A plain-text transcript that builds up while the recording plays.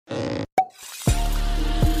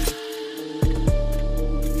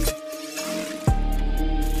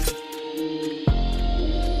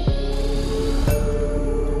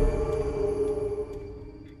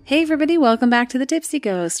Hey everybody, welcome back to the Tipsy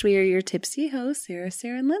Ghost. We are your tipsy hosts,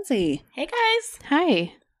 Sarah, and Lindsey. Hey guys.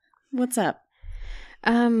 Hi. What's up?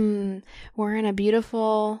 We're in a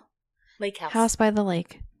beautiful Lake house by the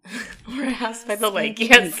lake. We're a house by the lake,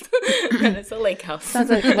 yes. And it's a lake house. Sounds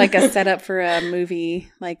like a setup for a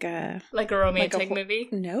movie, like a romantic movie?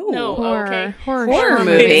 No. Horror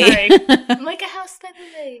movie. Sorry. Like a house by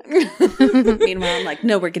the lake. Meanwhile, I'm like,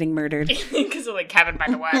 no, we're getting murdered. Because of like Cabin by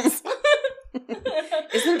the Woods.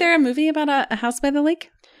 Isn't there a movie about a house by the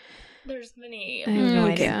lake? There's many. I have no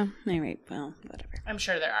Okay. idea. All right, well, whatever. I'm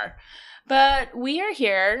sure there are. But we are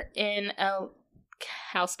here in a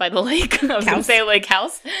house by the lake. I was going to say lake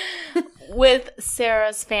house. With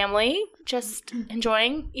Sarah's family. Just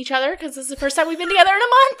enjoying each other because this is the first time we've been together in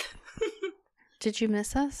a month. Did you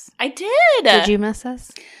miss us? I did. Did you miss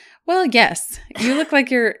us? Well, yes. You look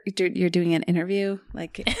like you're doing an interview,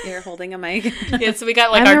 like you're holding a mic. Yeah, so we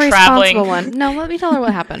got like I'm our the traveling. responsible one. No, let me tell her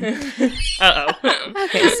what happened. Uh-oh.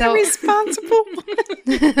 Okay, so responsible.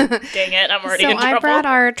 Dang it, I'm already in trouble. I brought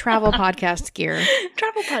our travel podcast gear,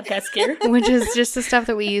 travel podcast gear. which is just the stuff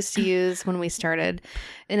that we used to use when we started.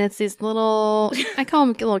 And it's these little, I call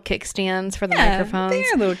them little kickstands for the microphones.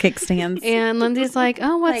 They're little kickstands. And Lindsay's like,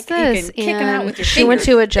 oh, what's Like, you this? can kick 'em out with your she went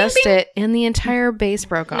fingers. to adjust it, and the entire base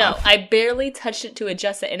broke off. No, I barely touched it to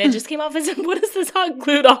adjust it, and it just came off. I said, "What is this hot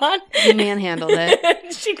glued on?" You manhandled it.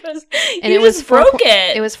 And she goes, And "You it was just broke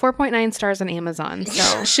it." It was 4.9 stars on Amazon.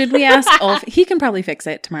 So Should we ask Ulf? He can probably fix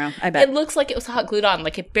it tomorrow, I bet. It looks like it was hot glued on.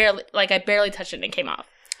 Like I barely touched it and it came off.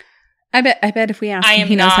 I bet if we ask I him, am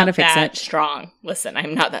he knows not how to fix that it. strong. Listen,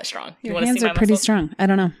 I'm not that strong. You Your want to hands see are my pretty muscles? strong. I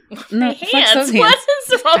don't know. My No, flex those hands. hands. What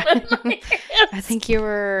is wrong with my hands? I think you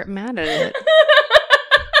were mad at it.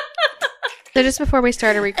 So just before we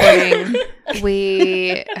started recording,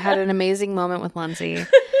 we had an amazing moment with Lindsay.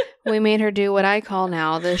 We made her do what I call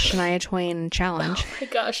now the Shania Twain challenge. Oh my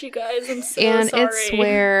gosh, you guys! I'm so And sorry. it's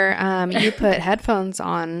where you put headphones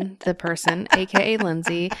on the person, aka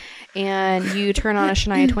Lindsay, and you turn on a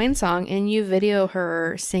Shania Twain song and you video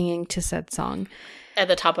her singing to said song. at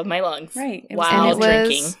the top of my lungs, Right. It was while And it was-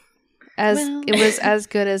 drinking. It was as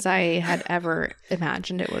good as I had ever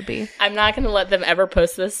imagined it would be. I'm not going to let them ever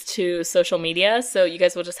post this to social media, so you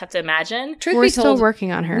guys will just have to imagine. Truth We're be still told,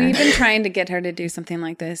 working on her. we've been trying to get her to do something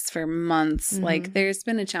like this for months. Mhm. Like, there's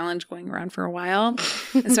been a challenge going around for a while.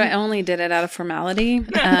 And so I only did it out of formality.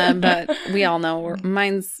 But we all know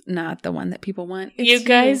mine's not the one that people want. It's You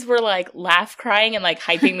guys were like laugh crying and like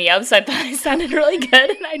hyping me up, so I thought I sounded really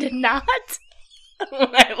good, and I did not.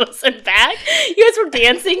 When I listened back, you guys were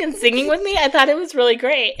dancing and singing with me. I thought it was really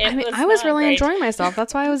great. I was really enjoying myself.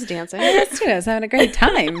 That's why I was dancing. I was too. I was having a great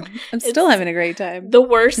time. I'm still having a great time. the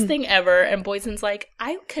worst thing ever. And Boysen's like,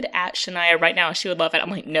 I could at Shania right now. She would love it.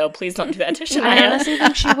 I'm like, no, please don't do that to I Shania. honestly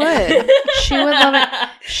think she would. She would love it.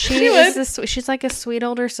 She would. She's like a sweet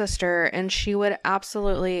older sister, and she would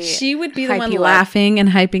absolutely. She would be the hype one you up. laughing and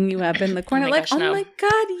hyping you up in the corner, my like, gosh, oh no. my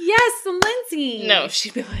God, yes, Lindsay. No,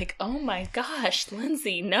 she'd be like, oh my gosh,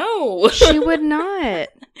 Lindsay, no. She would not.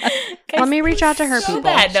 Let me reach out to her so people.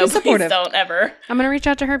 bad. No, She's please supportive. don't ever. I'm gonna reach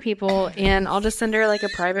out to her people, and I'll just send her like a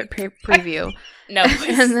private preview, No,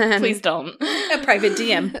 please, And then- please don't. A private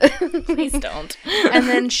DM. Please don't. and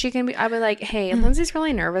then she can be. I'll be like, "Hey, Lindsay's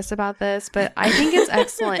really nervous about this, but I think it's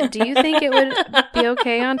excellent. Do you think it would be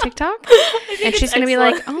okay on TikTok?" And she's gonna be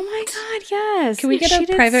like, "Oh my God, yes! Can we get She a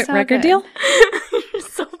did private so record good." deal? You're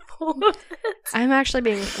so full of it. I'm actually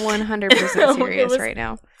being 100% No, it serious was- right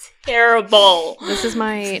now. Terrible. This is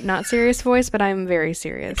my not serious voice, but I'm very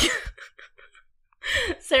serious.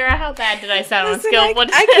 Sarah, how bad did I sound on Listen, scale of 1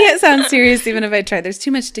 to I 10? can't sound serious even if I try. There's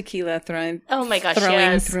too much tequila throwing Oh my gosh, throwing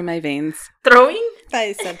yes. through my veins. Throwing?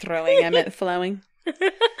 I said throwing. I meant flowing.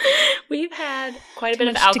 We've had quite a Too bit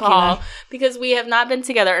of much alcohol tequila. because we have not been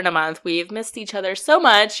together in a month. We've missed each other so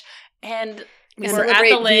much, and We we're at celebrate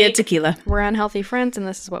the via lake. tequila. We're unhealthy friends, and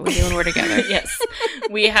this is what we do when we're together. Yes,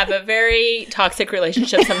 we have a very toxic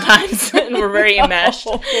relationship sometimes, and we're very enmeshed.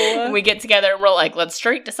 No. And we get together, and we're like, let's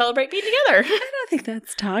drink to celebrate being together. I don't think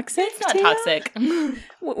that's toxic. It's not Taylor. toxic.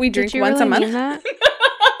 We drink Did you once really a month. mean that?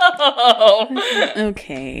 Oh.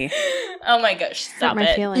 Okay. Oh my gosh, Hurt stop my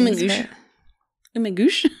it. feelings. Magoosh. but- Oh my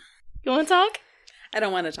gosh. You want to talk? I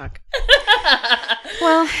don't want to talk.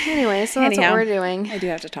 Well, anyway, so that's Anyhow. what we're doing. I do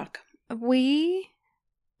have to talk. We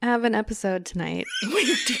have an episode tonight.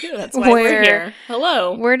 We do. That's why we're Where- here.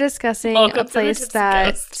 Hello. We're discussing Welcome a to the place Tipsy that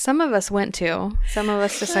Ghost. some of us went to. Some of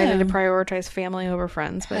us decided to Oh. prioritize family over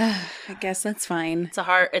friends. But I guess that's fine. It's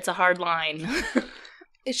a hard line.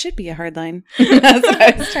 It should be a hard line. That's what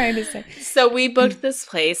I was trying to say. So we booked this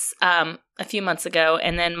place a few months ago,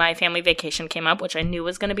 and then my family vacation came up, which I knew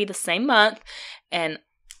was going to be the same month, and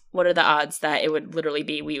what are the odds that it would literally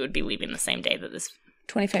be we would be leaving the same day that this...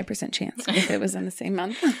 25% chance if it was in the same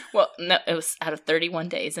month. Well, no, it was out of 31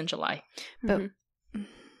 days in July. But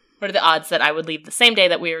What are the odds that I would leave the same day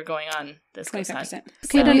that we were going on this 25%.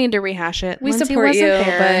 Okay, you don't need to rehash it. We Lindsey support wasn't you,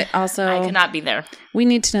 there, but also I could not be there. we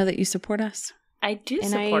need to know that you support us. I do and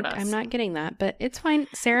support us. I'm not getting that, but it's fine.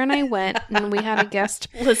 Sarah and I went, and we had a guest.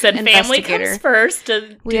 Listen, family investigator. comes first.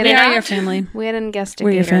 We had We a- are your family. We had an investigator.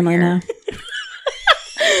 We're your family here. now.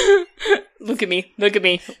 Look at me. Look at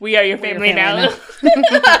me. We are your We're your family, family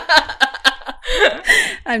now.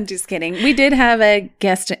 I'm just kidding. We did have a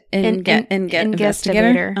guest investigator.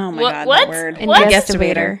 Investigator. Oh my What- god, what? that word. What?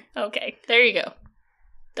 Investigator. Okay, there you go.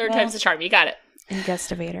 Third time's the charm. You got it.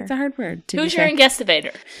 Investigator. It's a hard word. To Who's be your fair.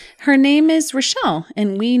 investigator? Her name is Rochelle,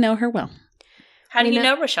 and we know her well. How do We you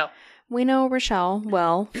know- know Rochelle? We know Rochelle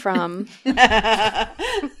well from. I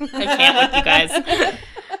can't with you guys.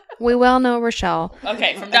 We well know Rochelle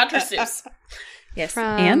Okay, from Dr. Seuss. Yes,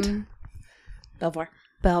 from and Belvoir.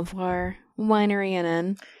 Belvoir Winery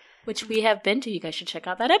Inn. Which we have been to. You guys should check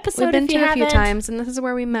out that episode. We've been if you to a few haven't. times, and this is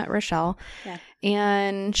where we met Rochelle. Yeah.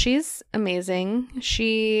 And she's amazing.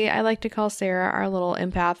 I like to call Sarah our little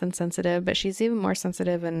empath and sensitive, but she's even more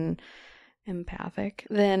sensitive and empathic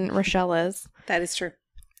than Rochelle is. That is true.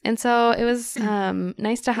 And so it was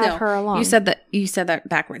nice to have No, her along. You said that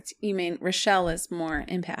backwards. You mean Rochelle is more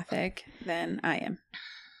empathic than I am.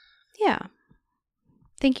 Yeah.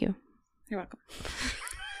 Thank you. You're welcome.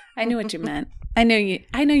 I knew what you meant. I know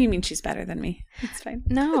you mean she's better than me. It's fine.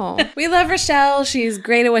 No. We love Rochelle. She's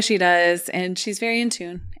great at what she does, and she's very in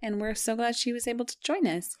tune. And we're so glad she was able to join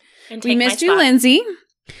us. And We take my missed you, spot. Lindsay.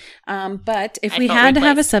 But if I we felt had to have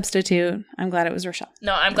a replaced. substitute, I'm glad it was Rochelle.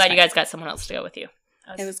 No, I'm glad you guys got someone else to go with you.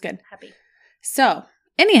 It was good. Happy. So,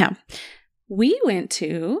 anyhow, we went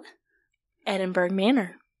to Edinburgh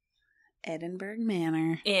Manor Edinburgh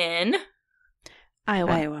Manor, in...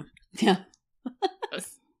 Iowa. Iowa. Yeah.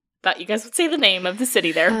 Thought you guys would say the name of the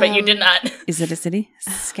city there, but you did not. Is it a city?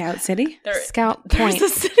 Scout City? Scout There's Point. a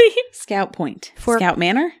city. Scout Point. Fork- Scout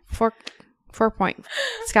Manor? Fork Point.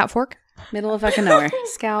 Scout Fork. Middle of fucking nowhere.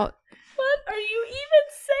 Scout. What are you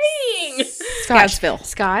even saying? Scotchville.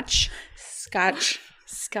 Scotch. Scotch.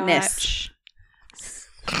 Scotch.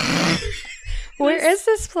 Where is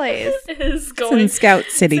this place? This is It's going... in Scout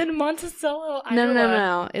City. It's in Monticello, Iowa.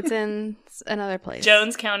 No. It's in another place.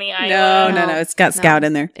 Jones County, Iowa. No. It's got Scout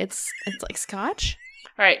in there. It's like Scotch.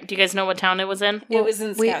 All right, do you guys know what town it was in? It was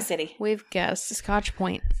in we- Scout City. We've guessed Scotch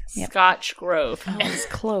Point. Yep. Scotch Grove. Oh, it's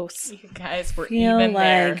close. You guys were Feel even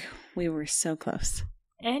there. like we were so close.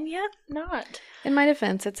 And yet not. In my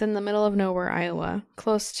defense, it's in the middle of nowhere, Iowa,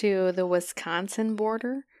 close to the Wisconsin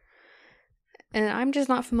border. And I'm just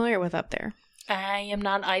not familiar with up there. I am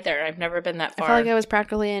not either. I've never been that I far. felt like I was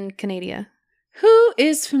practically in Canada. Who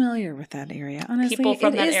is familiar with that area? Honestly, People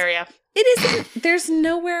from it that is- area. It isn't. There's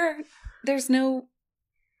no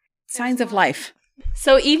signs of life.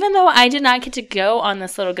 So even though I did not get to go on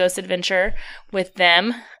this little ghost adventure with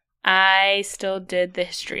them, I still did the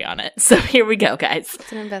history on it. So here we go, guys.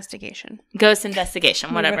 It's an investigation. Ghost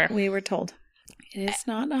investigation, whatever. We were told. It is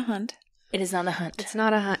not a hunt. It is not a hunt. It's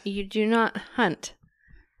not a hunt. You do not hunt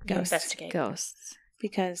You Ghosts. investigate. ghosts.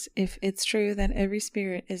 Because if it's true that every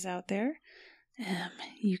spirit is out there,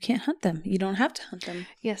 you can't hunt them. You don't have to hunt them.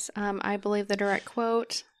 Yes, I believe the direct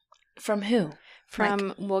quote From who?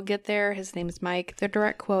 from We'll Get There, his name is Mike. The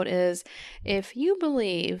direct quote is, if you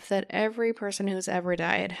believe that every person who's ever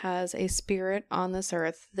died has a spirit on this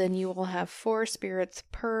earth, then you will have 4 spirits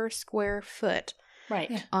per square foot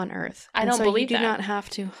Right. Yeah. on earth. I And don't so believe you do that. not have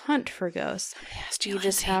to hunt for ghosts. Asked You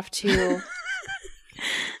just have to...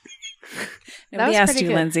 Nobody was asked pretty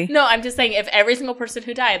you, good. Lindsay. No, I'm just saying if every single person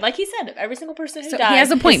who died, like he said, if every single person who So died. he has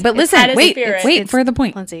a point, but is- listen, had a wait spirit- for the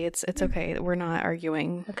point. Lindsay, it's okay. We're not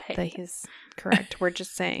arguing Okay. that he's correct. We're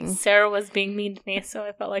just saying, Sarah was being mean to me, so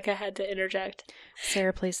I felt like I had to interject.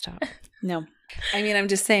 Sarah, please stop. No. I mean, I'm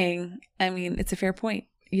just saying, it's a fair point.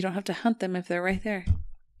 You don't have to hunt them if they're right there.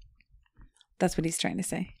 That's what he's trying to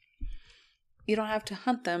say. You don't have to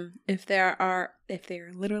hunt them if they're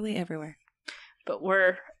literally everywhere. But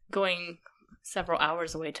we're going several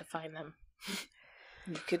hours away to find them.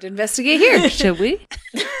 You could investigate here, should we?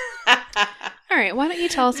 All right, why don't you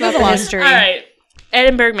tell us about Move the along. history? All right.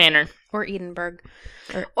 Edinburgh Manor. Or Edinburgh.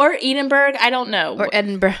 Or Edinburgh, I don't know. Or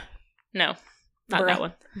Edinburgh. No, not Bruh. that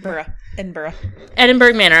one. Edinburgh.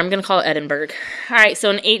 Edinburgh Manor. I'm going to call it Edinburgh. All right. So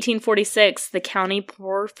in 1846, the county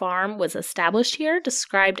poor farm was established here,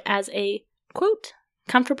 described as a, quote,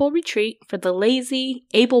 comfortable retreat for the lazy,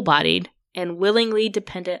 able-bodied, and willingly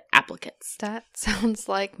dependent applicants. That sounds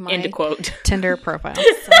like my End quote. Tinder profile.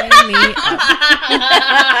 Sign me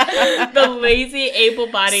up. The lazy,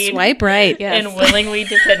 able-bodied, Swipe right. Yes. and willingly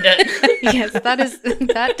dependent. Yes,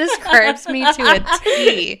 that describes me to a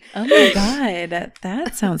T. Oh my God.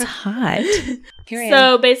 That sounds hot. Here I am.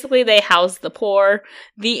 So basically, they housed the poor,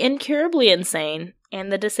 the incurably insane,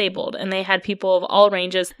 and the disabled. And they had people of all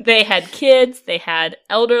ranges. They had kids, they had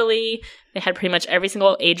elderly, they had pretty much every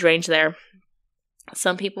single age range there.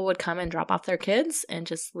 Some people would come and drop off their kids and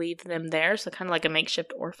just leave them there. So kind of like a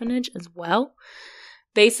makeshift orphanage as well.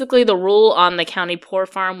 Basically, the rule on the county poor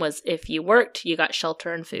farm was if you worked, you got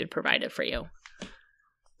shelter and food provided for you.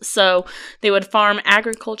 So they would farm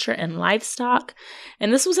agriculture and livestock.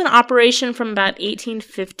 And this was in operation from about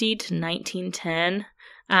 1850 to 1910.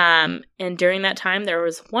 And during that time, there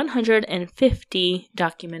was 150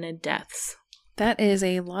 documented deaths. That is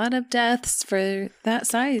a lot of deaths for that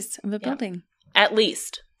size of a building. At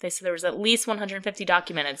least. They said there was at least 150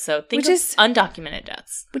 documented. So think Which of is- undocumented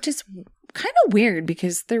deaths. Which is kind of weird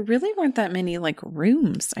because there really weren't that many like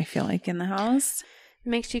rooms, I feel like, in the house.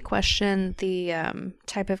 Makes you question the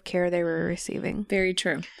type of care they were receiving. Very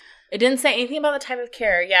true. It didn't say anything about the type of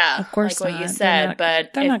care. Yeah. Of course like what not. you They're said. not-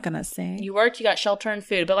 But They're if not going to say. you worked, you got shelter and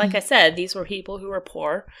food. But like I said, these were people who were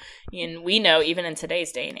poor. And we know, even in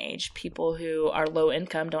today's day and age, people who are low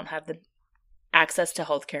income don't have the access to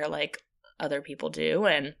healthcare like other people do,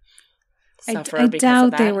 and suffer I because doubt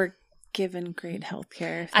of that. they were given great health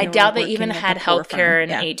care. I doubt they even had health care in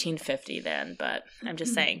 1850 then, but I'm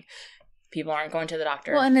just saying, people aren't going to the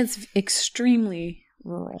doctor. Well, and it's extremely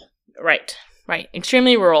rural. Right.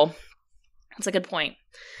 Extremely rural. That's a good point.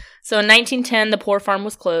 So in 1910, the poor farm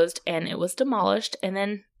was closed and it was demolished, and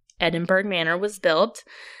then Edinburgh Manor was built.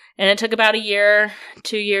 And it took about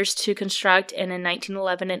 2 years to construct, and in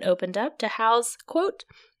 1911 it opened up to house, quote,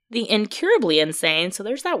 the incurably insane. So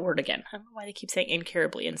there's that word again. I don't know why they keep saying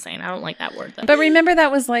incurably insane. I don't like that word though. But remember,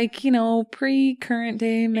 that was like, pre-current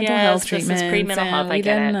day mental health Yes, this is treatments. pre-mental health, and I we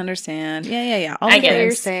get didn't it. understand. Yeah. All I the get it. What you're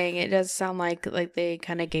things. saying, it does sound like they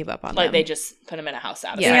kind of gave up on Like them. they just put them in a house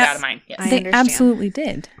out of Yes. sight, out of mind. Yes. I They understand. absolutely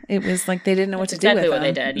did. It was like they didn't know what That's to do with exactly what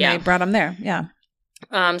them. they did, yeah. They brought them there. Yeah.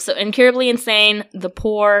 So incurably insane, the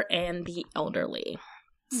poor, and the elderly.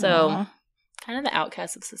 So Aw, kind of the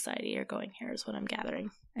outcasts of society are going here is what I'm gathering.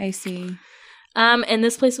 I see. And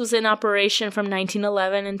this place was in operation from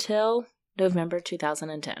 1911 until November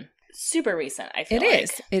 2010. Super recent, I feel It like.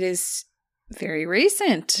 is. It is very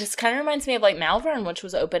recent. This kind of reminds me of like Malvern, which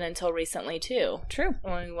was open until recently too, True.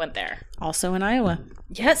 when we went there. Also in Iowa.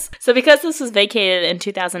 Yes. So because this was vacated in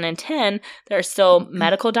 2010, there are still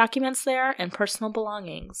medical documents there and personal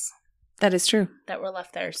belongings That is true. that were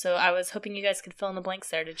left there. So I was hoping you guys could fill in the blanks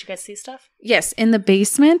there. Did you guys see stuff? Yes, in the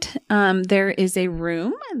basement, there is a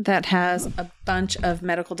room that has a bunch of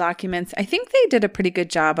medical documents. I think they did a pretty good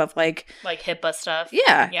job of Like HIPAA stuff?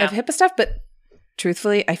 yeah, Yeah. of HIPAA stuff. But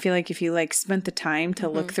truthfully, I feel like if you spent the time to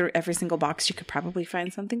look through every single box, you could probably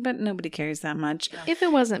find something. But nobody cares that much. If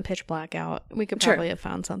it wasn't pitch black out, we could Sure. probably have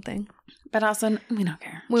found something. But also, we don't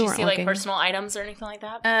care. We Did you weren't see looking. like personal items or anything like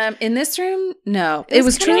that? In this room, no. It It was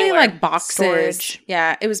was kinda truly anywhere. like boxes. Storage.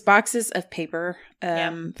 Yeah, it was boxes of paper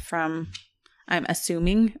Yeah. from, I'm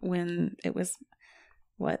assuming, when it was,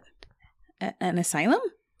 an asylum?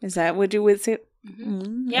 Is that what you would say?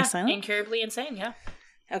 Yeah, Asylum? incurably insane, yeah.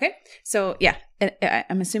 Okay. So, yeah,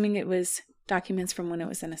 I'm assuming it was documents from when it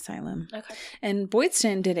was an asylum. Okay. And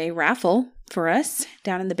Boydston did a raffle for us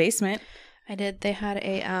down in the basement. I did. They had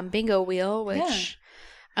a bingo wheel, which Yeah.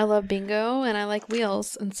 I love bingo and I like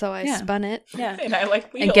wheels, and so I Yeah. spun it. Yeah. And I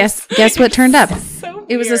like wheels. And guess what turned up? So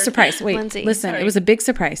It was a weird. surprise. Wait, Lindsey, listen, sorry. it was a big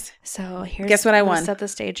surprise. So here's Guess what I I'm gonna won? Set the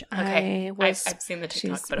stage. Okay. I've I've seen the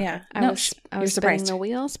TikTok, She's, but okay. yeah. I No, was you're spinning surprised. the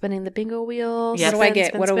wheel, spinning the bingo wheel. Yes. What do I spin, get?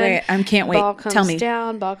 spin, What do spin. I can't wait. Ball comes Tell me.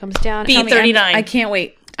 down. Ball comes down. Beat Tell me, 39. I can't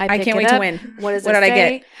wait. I I pick can't it wait to up. win. What does What it did I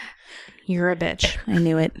say? get? You're a bitch. I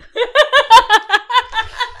knew it.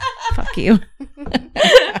 Fuck you.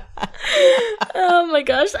 Oh my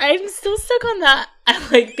gosh, I'm still stuck on that. I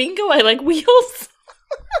like bingo, I like wheels.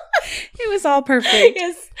 It was all perfect.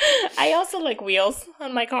 Yes, I also like wheels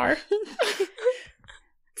on my car.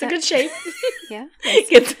 It's a good shape. Yeah.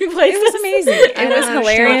 Gets me places. It was amazing. I It don't was understand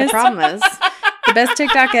what hilarious. the problem is. The best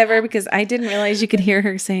TikTok ever because I didn't realize you could hear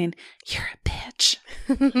her saying, "You're a bitch,"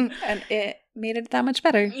 and it made it that much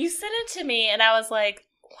better. You sent it to me, and I was like,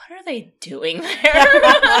 "What are they doing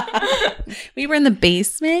there?" We were in the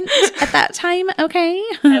basement at that time. Okay.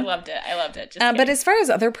 I loved it. Just But kidding. as far as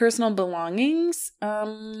other personal belongings,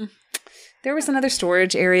 There was another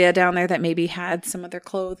storage area down there that maybe had some other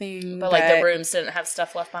clothing. But like the rooms didn't have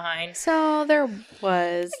stuff left behind. So there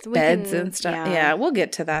was beds and stuff. Yeah, we'll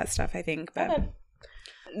get to that stuff, I think. But okay.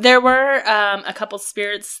 There were a couple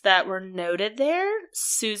spirits that were noted there.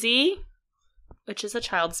 Susie, which is a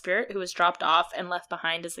child spirit who was dropped off and left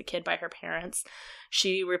behind as a kid by her parents.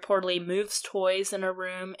 She reportedly moves toys in her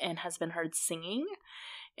room and has been heard singing.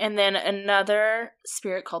 And then another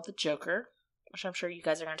spirit called the Joker, which I'm sure you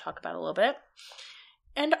guys are going to talk about a little bit.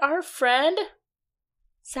 And our friend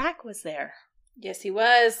Zach was there. yes, he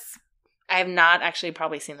was. I have not actually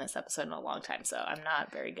probably seen this episode in a long time, so I'm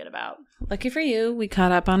not very good about. Lucky for you, we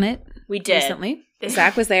caught up on it. We did recently.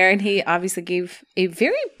 Zach was there, and he obviously gave a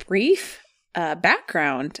very brief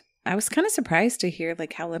background. I was kind of surprised to hear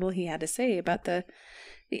like how little he had to say about the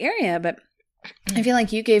area, but I feel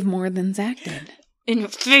like you gave more than Zach did. In your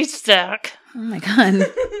face, Zach. Oh my god!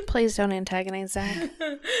 Please don't antagonize Zach.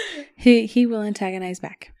 He will antagonize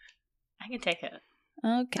back. I can take it.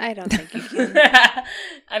 Okay. I don't think you can.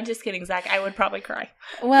 I'm just kidding, Zach. I would probably cry.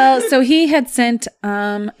 Well, so he had sent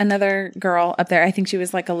another girl up there. I think she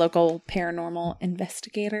was like a local paranormal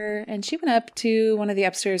investigator, and she went up to one of the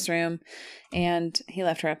upstairs room, and he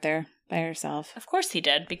left her up there by herself. Of course he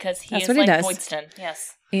did, because That's is what he like does. Boydston.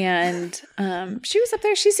 Yes. And she was up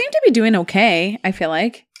there. She seemed to be doing okay, I feel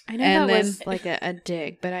like. I know And that then- was like a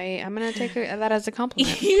dig, but I'm going to take that as a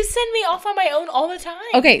compliment. You send me off on my own all the time.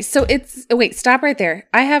 Okay, so wait, stop right there.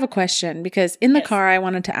 I have a question because in the Yes. car I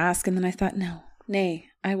wanted to ask, and then I thought, nay,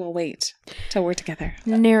 I will wait till we're together.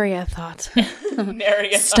 Nary a thought.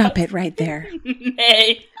 Nary a Stop thought. it right there.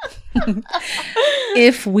 Nay.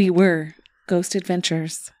 If we were Ghost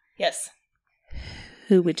Adventures, Yes.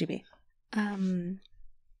 who would you be?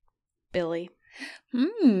 Billy.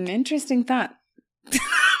 Interesting thought.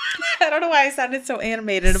 I don't know why I sounded so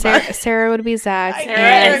animated about it. Sarah would be Zach. I- Sarah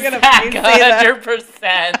never is gonna Zach, fucking say that.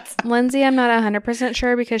 100%. Lindsay, I'm not 100%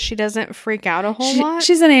 sure because she doesn't freak out a whole lot.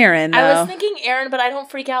 She's an Aaron, though. I was thinking Aaron, but I don't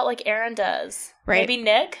freak out like Aaron does. Right. Maybe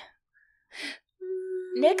Nick?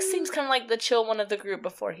 Nick seems kind of like the chill one of the group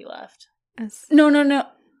before he left. No.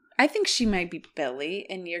 I think she might be Billy,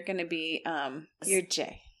 and you're going to be, you're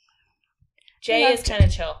Jay. Jay is kind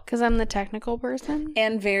of chill. Because I'm the technical person.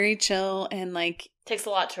 And very chill, and like, Takes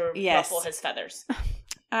a lot to Yes. ruffle his feathers.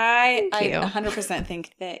 I Thank you. 100%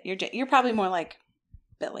 think that you're Jay. You're probably more like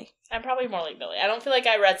Billy. I'm probably more like Billy. I don't feel like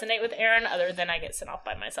I resonate with Aaron other than I get sent off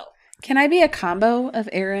by myself. Can I be a combo of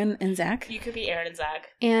Aaron and Zach? You could be Aaron and Zach.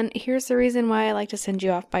 And here's the reason why I like to send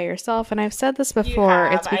you off by yourself. And I've said this before.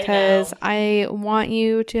 have, It's I because know. I want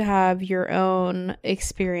you to have your own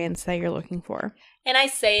experience that you're looking for. And I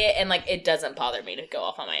say it, and like it doesn't bother me to go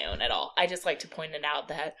off on my own at all. I just like to point it out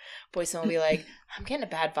that Boyson will be like, "I'm getting a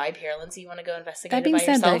bad vibe here, Lindsay. You want to go investigate That it being by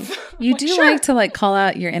said, yourself?" you I'm do "Sure." like to like call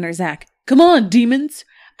out your inner Zach. Come on, demons.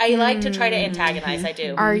 I like to try to antagonize. I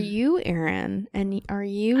do. Are you Aaron? And are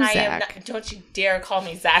you I am Zach? not, don't you dare call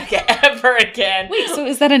me Zach ever again. Wait, so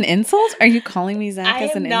is that an insult? Are you calling me Zach I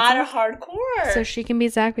as am an not insult? a hardcore. So she can be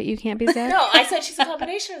Zach, but you can't be Zach? No, I said she's a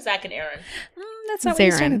combination of Zach and Aaron. That's not what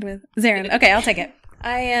you Zarin. started with. Zarin. Okay, I'll take it.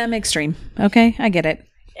 I am extreme. Okay, I get it.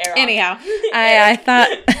 Aaron. Anyhow, I thought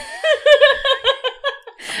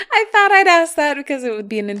I thought I'd ask that because it would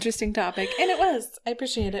be an interesting topic, and it was. I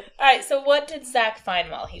appreciate it. All right, so what did Zach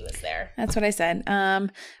find while he was there? That's what I said.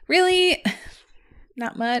 Really,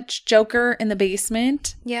 not much. Joker in the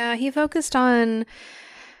basement. Yeah, he focused on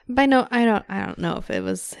I don't know if it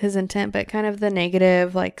was his intent, but kind of the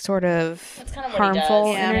negative, like sort of That's kind of what he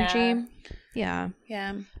harmful does. energy. Yeah.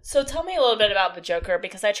 Yeah. So tell me a little bit about the Joker,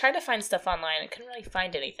 because I tried to find stuff online and couldn't really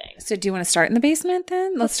find anything. So do you want to start in the basement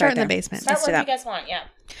then? Let's start in the there. basement. Start Let's do wherever that. you guys want, yeah.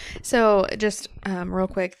 So just real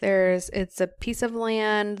quick, it's a piece of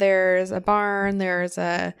land, there's a barn, there's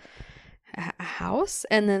a house,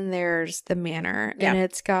 and then there's the manor. Yeah. And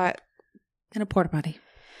it's got In a porta potty.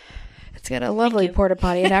 a lovely you. porta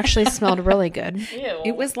potty. It actually smelled really good. Ew.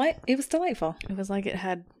 It was delightful. It was like it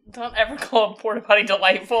had Don't ever call a porta potty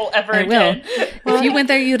delightful ever I will. again. If you went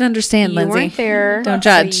there, you'd understand, you Lindsay. weren't there. Don't so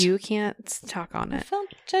judge. you can't talk on I it. felt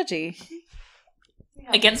judgy.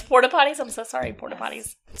 Against porta potties? I'm so sorry, porta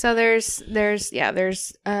potties. So there's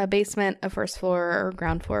a basement, a first floor or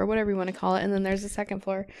ground floor, whatever you want to call it, and then there's a second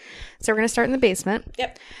floor. So we're gonna start in the basement.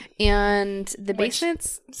 Yep. And the Which-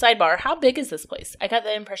 basement's Sidebar, how big is this place? I got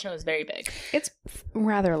the impression it was very big. it's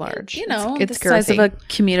rather large. You know, it's the size of girthy. a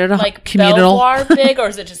communal. Like communal. Belvoir big, or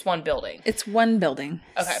is it just one building? It's one building.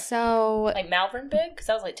 Okay. So Like Malvern big? Because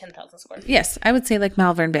that was like 10,000 square feet. Yes, I would say like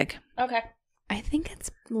Malvern big. Okay. I think it's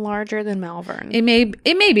larger than Malvern. It may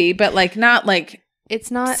be, but like not like It's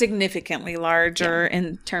not significantly larger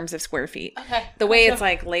in terms of square feet. Okay. The way it's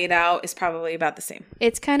like laid out is probably about the same.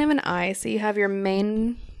 It's kind of an eye. So you have your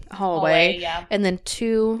main hallway yeah. and then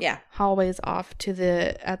two hallways off to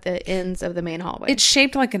at the ends of the main hallway. It's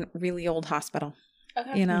shaped like a really old hospital.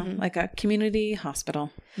 Okay. You know, like a community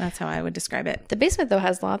hospital. That's how I would describe it. The basement, though,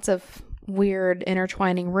 has lots of weird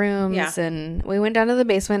intertwining rooms, and we went down to the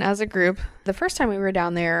basement as a group. The first time we were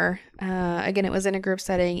down there, again, it was in a group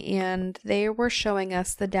setting, and they were showing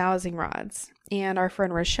us the dowsing rods. And our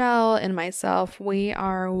friend Rochelle and myself, we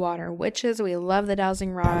are water witches. We love the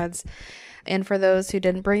dowsing rods. And for those who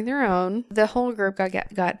didn't bring their own, the whole group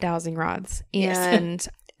got dowsing rods. And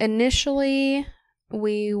initially,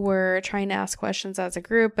 we were trying to ask questions as a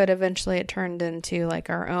group, but eventually it turned into like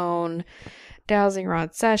our own dowsing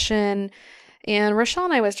rod session. And Rochelle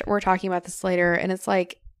and I were talking about this later, and it's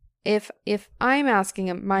like, if I'm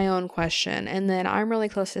asking my own question, and then I'm really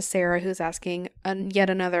close to Sarah, who's asking yet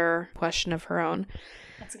another question of her own.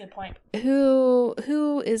 That's a good point.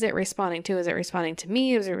 Who is it responding to? Is it responding to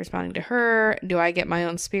me? Is it responding to her? Do I get my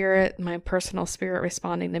own spirit, my personal spirit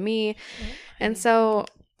responding to me? Mm-hmm. And so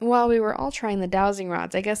while we were all trying the dowsing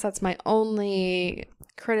rods, I guess that's my only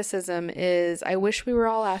criticism is I wish we were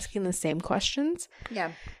all asking the same questions.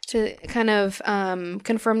 Yeah. To kind of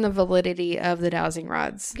confirm the validity of the dowsing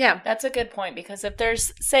rods. Yeah. That's a good point, because if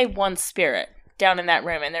there's, say, one spirit down in that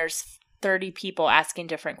room and there's 30 people asking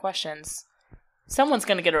different questions, someone's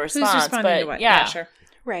going to get a response. Who's responding to what? Yeah, sure.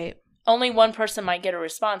 Right. Only one person might get a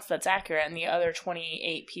response that's accurate, and the other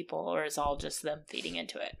 28 people, or is all just them feeding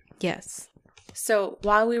into it. Yes. So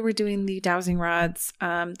while we were doing the dowsing rods,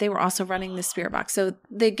 they were also running the spirit box. So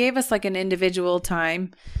they gave us like an individual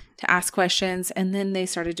time to ask questions, and then they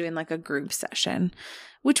started doing like a group session,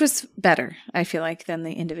 which was better, I feel like, than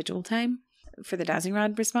the individual time for the dowsing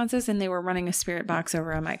rod responses. And they were running a spirit box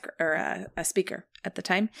over a mic or a speaker at the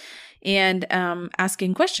time, and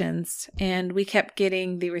asking questions. And we kept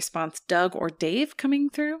getting the response Doug or Dave coming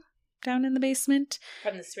through down in the basement.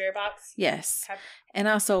 From the spirit box? Yes. Okay. And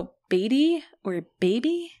also Beatty or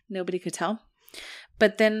Baby. Nobody could tell.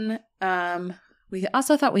 But then we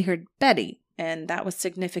also thought we heard Betty. And that was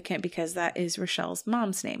significant because that is Rochelle's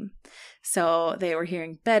mom's name. So they were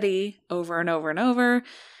hearing Betty over and over and over.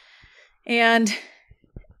 And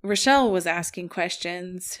Rochelle was asking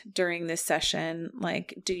questions during this session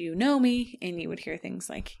like, do you know me? And you would hear things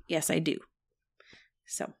like, yes, I do.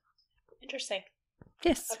 So. Interesting.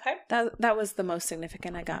 Yes. Okay. That was the most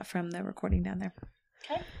significant I got from the recording down there.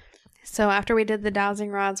 Okay. So after we did the dowsing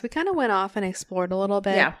rods, we kind of went off and explored a little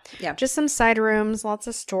bit. Yeah. Just some side rooms, lots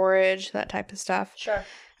of storage, that type of stuff. Sure.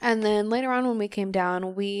 And then later on when we came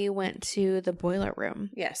down, we went to the boiler room.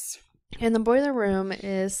 Yes. And the boiler room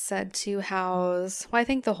is said to house, well, I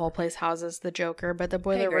think the whole place houses the Joker, but the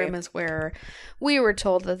boiler room is where we were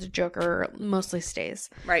told that the Joker mostly stays.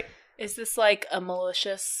 Right. Is this like a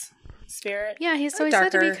malicious spirit? Yeah, he's said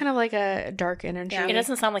to be kind of like a dark energy. Yeah. It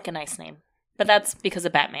doesn't sound like a nice name, but that's because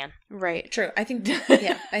of Batman. Right. True. I think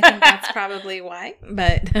that's probably why.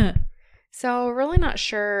 But so really not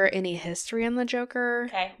sure any history on the Joker.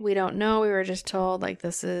 Okay. We don't know. We were just told like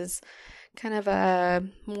this is kind of a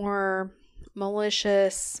more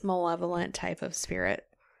malicious, malevolent type of spirit.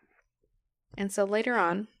 And so later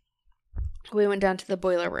on, we went down to the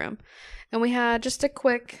boiler room and we had just a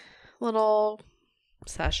quick little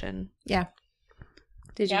session. Yeah.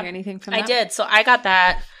 Did you hear anything from that? I did. So I got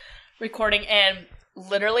that recording, and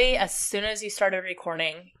literally as soon as you started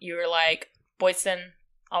recording, you were like, Boydston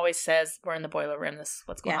always says we're in the boiler room. This is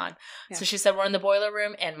what's going on. Yeah. So she said we're in the boiler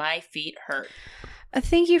room, and my feet hurt.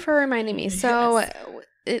 Thank you for reminding me. So,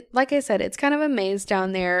 like I said, it's kind of a maze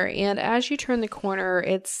down there, and as you turn the corner,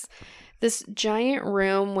 it's this giant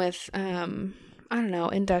room with I don't know,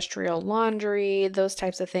 industrial laundry, those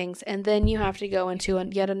types of things. And then you have to go into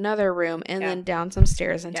yet another room and then down some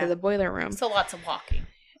stairs into the boiler room. So lots of walking.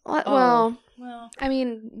 Well, I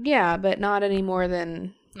mean, yeah, but not any more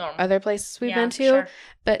than other places we've been to. Sure.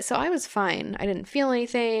 But so I was fine. I didn't feel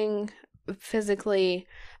anything physically.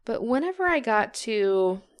 But whenever I got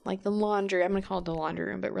to like the laundry, I'm going to call it the laundry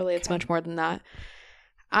room, but really it's much more than that.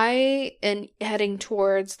 I am heading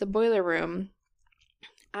towards the boiler room.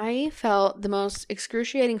 I felt the most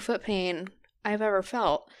excruciating foot pain I've ever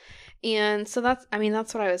felt. And so that's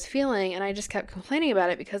what I was feeling. And I just kept complaining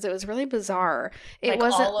about it because it was really bizarre. It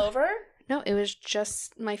wasn't all over? No, it was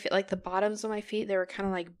just my feet, like the bottoms of my feet. They were kind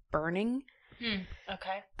of like burning.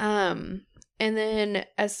 Okay. And then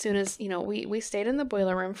as soon as, we stayed in the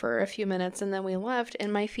boiler room for a few minutes and then we left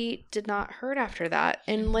and my feet did not hurt after that.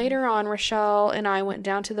 And later on, Rochelle and I went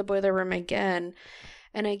down to the boiler room again.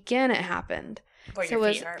 And again, it happened. Where So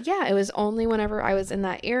your feet hurt. yeah, it was only whenever I was in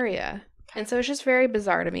that area. And so it's just very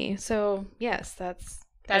bizarre to me. So yes, that's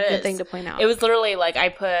a good thing to point out. It was literally like I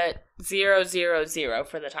put 000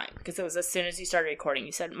 for the time because it was as soon as you started recording.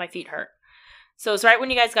 You said my feet hurt. So it was right when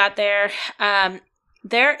you guys got there.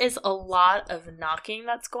 There is a lot of knocking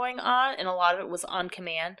that's going on, and a lot of it was on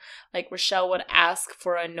command. Like, Rochelle would ask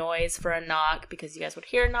for a noise for a knock because you guys would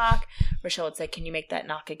hear a knock. Rochelle would say, can you make that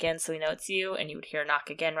knock again so we know it's you? And you would hear a knock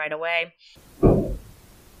again right away.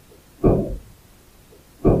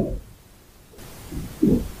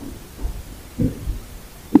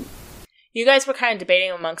 You guys were kind of debating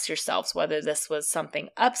amongst yourselves whether this was something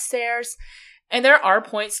upstairs. And there are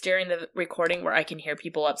points during the recording where I can hear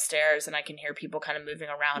people upstairs and I can hear people kind of moving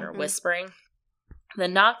around or whispering. The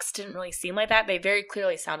knocks didn't really seem like that. They very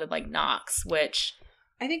clearly sounded like knocks, which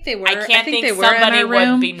I think they were. I can't think somebody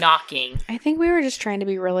would be knocking. I think we were just trying to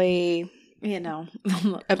be really,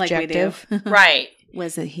 objective. Like right.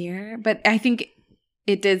 Was it here? But I think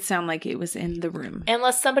it did sound like it was in the room.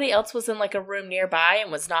 Unless somebody else was in like a room nearby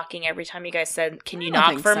and was knocking every time you guys said, can you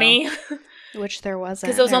knock for me? Which there wasn't.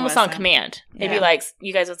 Because it was almost on command. Yeah. It'd be like,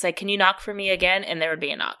 you guys would say, can you knock for me again? And there would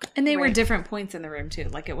be a knock. And they were different points in the room, too.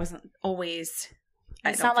 Like, it wasn't always...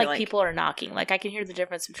 It's not like people are knocking. Like, I can hear the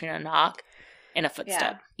difference between a knock and a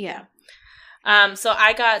footstep. Yeah. So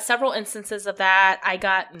I got several instances of that. I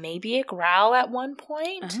got maybe a growl at one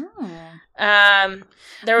point. Oh.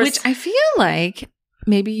 There was... Which I feel like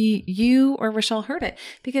maybe you or Rochelle heard it.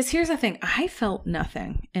 Because here's the thing. I felt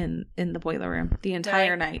nothing in the boiler room the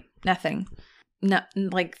entire night. Nothing. Not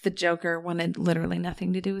like the Joker wanted literally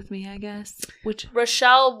nothing to do with me, I guess. Which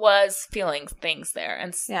Rochelle was feeling things there,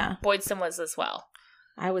 and Boydston was as well.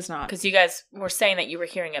 I was not, because you guys were saying that you were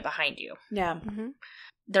hearing it behind you. Yeah. Mm-hmm.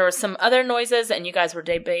 There were some other noises, and you guys were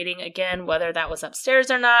debating again whether that was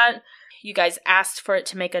upstairs or not. You guys asked for it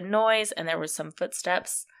to make a noise, and there was some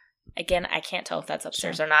footsteps. Again, I can't tell if that's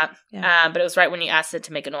upstairs or not, but it was right when you asked it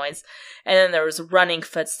to make a noise. And then there was running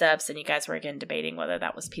footsteps, and you guys were again debating whether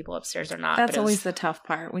that was people upstairs or not. That's always the tough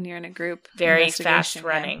part when you're in a group. Very fast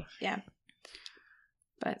running. Yeah.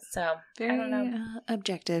 But so, very I don't know.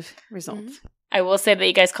 Objective results. Mm-hmm. I will say that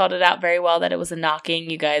you guys called it out very well, that it was a knocking.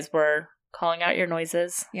 You guys were calling out your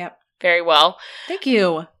noises. Yep. Very well. Thank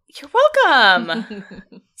you. You're welcome.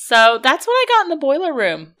 So that's what I got in the boiler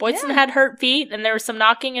room. Boydston had hurt feet, and there was some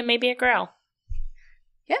knocking and maybe a growl.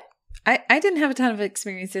 Yep. I didn't have a ton of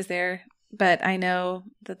experiences there, but I know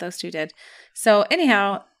that those two did. So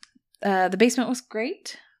anyhow, the basement was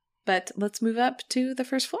great, but let's move up to the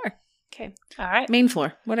first floor. Okay. All right. Main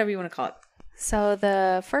floor, whatever you want to call it. So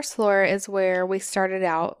the first floor is where we started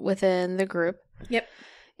out within the group. Yep.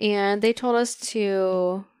 And they told us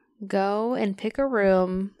to go and pick a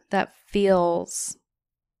room that feels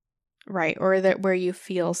right, or that where you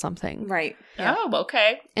feel something. Right. Yeah. Oh,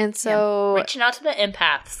 okay. And so reaching out to the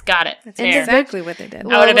empaths. Got it. That's exactly what they did.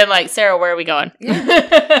 I would have been like, Sarah, where are we going?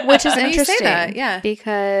 Yeah. Which is You interesting. say that, yeah.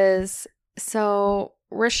 Because so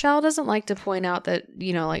Rochelle doesn't like to point out that,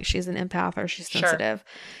 like she's an empath or she's sensitive.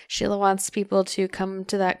 Sure. She wants people to come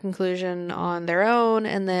to that conclusion on their own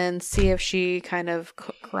and then see if she kind of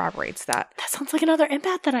corroborates that. That sounds like another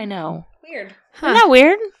empath that I know. Weird. Huh. Isn't that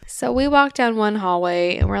weird? So we walked down one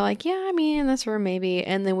hallway and we're like, yeah, I mean, in this room maybe.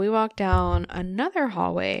 And then we walked down another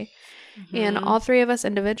hallway and all three of us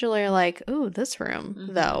individually are like, ooh, this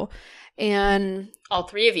room though. And all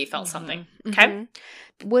three of you felt something. Okay.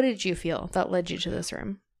 What did you feel that led you to this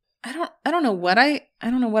room? I don't know what I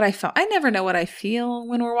felt. I never know what I feel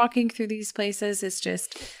when we're walking through these places. It's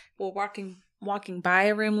just walking by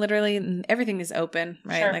a room literally, and everything is open,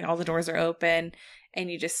 right? Sure. Like all the doors are open,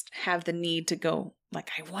 and you just have the need to go.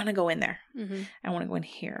 Like, I want to go in there. Mm-hmm. I want to go in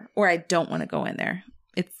here, or I don't want to go in there.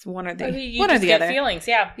 It's one or the one or the other. Feelings,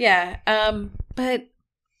 yeah, yeah. But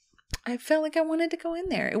I felt like I wanted to go in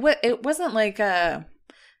there. It wasn't like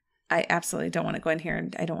I absolutely don't want to go in here,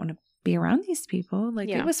 and I don't want to be around these people. Like,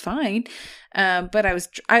 it was fine. But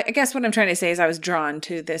I guess what I'm trying to say is I was drawn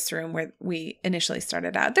to this room where we initially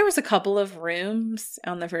started out. There was a couple of rooms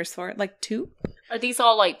on the first floor, like 2. Are these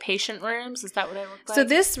all like patient rooms? Is that what it looked like? So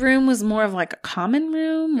this room was more of like a common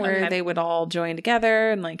room where they would all join together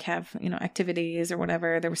and like have, activities or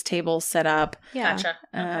whatever. There was tables set up. Yeah.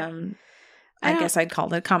 Gotcha. I guess I'd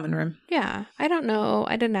call it a common room. Yeah. I don't know.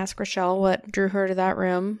 I didn't ask Rochelle what drew her to that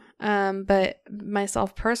room. But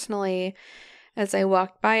myself personally, as I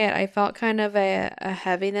walked by it, I felt kind of a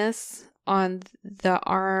heaviness on the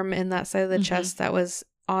arm and that side of the chest that was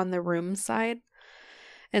on the room side.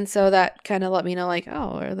 And so that kind of let me know like,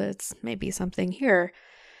 oh, or that's maybe something here.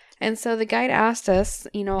 And so the guide asked us,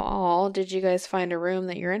 did you guys find a room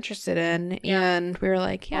that you're interested in? Yeah. And we were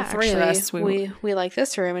like, yeah, Well, 3 of us, we like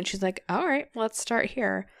this room. And she's like, all right, let's start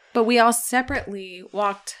here. But we all separately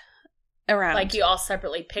walked around. Like you all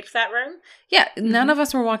separately picked that room? Yeah, none of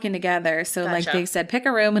us were walking together. So like Gotcha. they said, pick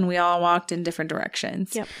a room, and we all walked in different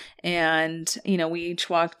directions. Yep. And, we each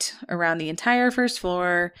walked around the entire first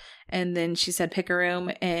floor. And then she said, pick a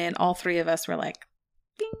room. And all 3 of us were like,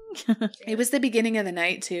 bing. It was the beginning of the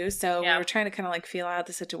night too. So we were trying to kind of like feel out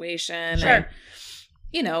the situation. Sure. And,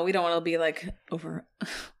 we don't want to be like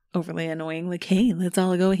overly annoying. Like, hey, let's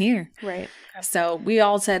all go here. Right. So we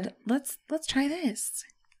all said, let's try this.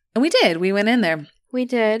 And we did. We went in there. We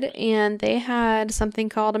did. And they had something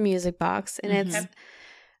called a music box. And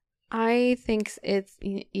I think it's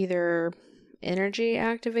either energy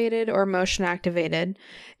activated or motion activated.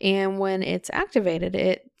 And when it's activated,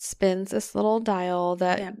 it spins this little dial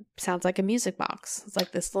that sounds like a music box. It's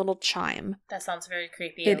like this little chime. That sounds very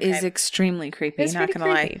creepy. It is extremely creepy. It's not pretty going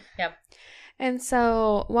to lie. creepy. Yep. And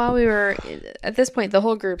so while we were at this point, the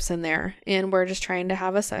whole group's in there and we're just trying to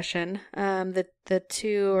have a session. The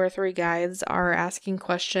 2 or 3 guides are asking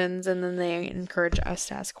questions and then they encourage us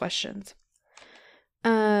to ask questions.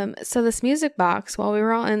 So this music box, while we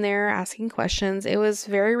were all in there asking questions, it was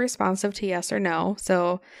very responsive to yes or no.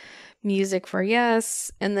 So music for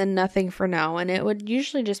yes and then nothing for no. And it would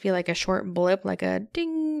usually just be like a short blip, like a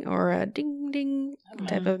ding or a ding ding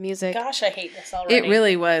type of music. Gosh, I hate this already. It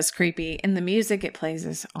really was creepy. And the music it plays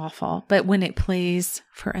is awful. But when it plays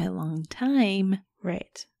for a long time.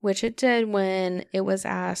 Right. Which it did when it was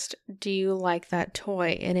asked, do you like that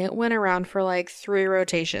toy? And it went around for like 3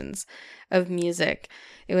 rotations of music.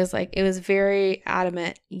 It was very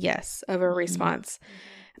adamant yes of a response.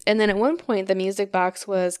 And then at one point, the music box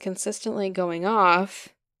was consistently going off.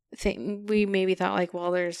 We maybe thought like,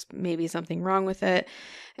 well, there's maybe something wrong with it.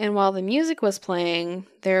 And while the music was playing,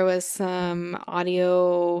 there was some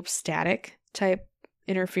audio static type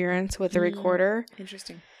interference with the recorder.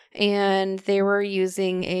 Interesting. And they were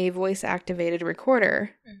using a voice activated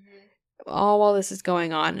recorder all while this is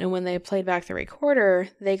going on. And when they played back the recorder,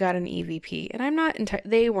 they got an EVP. And I'm not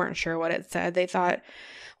they weren't sure what it said. They thought,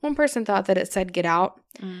 one person thought that it said, get out.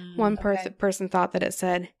 One person thought that it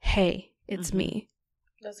said, hey, it's me.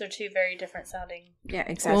 Those are 2 very different sounding. Yeah,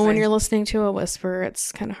 exactly. Well, when you're listening to a whisper,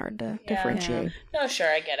 it's kind of hard to differentiate. No,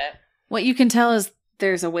 sure, I get it. What you can tell is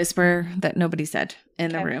there's a whisper that nobody said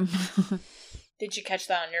in the room. Did you catch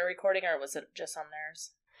that on your recording or was it just on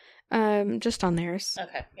theirs? Just on theirs.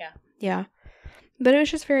 Okay, yeah. Yeah. But it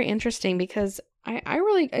was just very interesting because I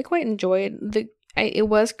quite enjoyed it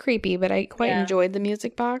was creepy, but I quite enjoyed the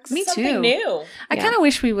music box. Me too. Something new. I kind of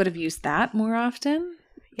wish we would have used that more often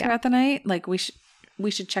throughout the night. Like we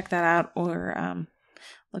should check that out or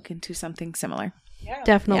look into something similar. Yeah.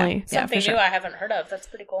 Definitely. Something new sure. I haven't heard of. That's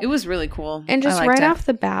pretty cool. It was really cool. And just right off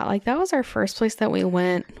the bat, like that was our first place that we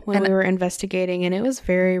went when we were investigating, and it was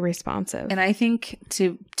very responsive. And I think,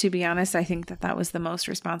 to be honest, I think that was the most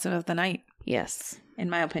responsive of the night. Yes. In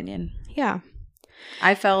my opinion. Yeah.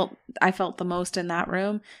 I felt the most in that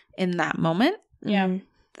room in that moment. Yeah.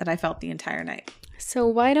 That I felt the entire night. So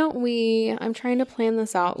why don't we, I'm trying to plan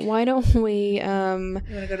this out. Why don't we, You want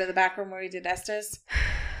to go to the back room where we did Estes?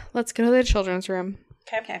 Let's go to the children's room.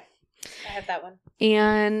 Okay. I have that one.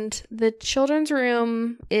 And the children's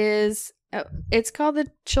room is, it's called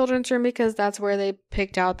the children's room because that's where they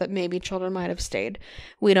picked out that maybe children might have stayed.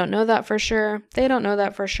 We don't know that for sure. They don't know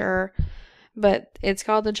that for sure. But it's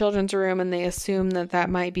called the children's room, and they assume that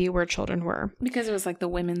might be where children were. Because it was like the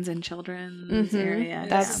women's and children's area.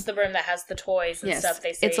 This is the room that has the toys and stuff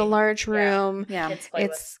they say. It's a large room. Yeah.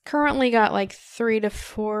 It's currently got like 3 to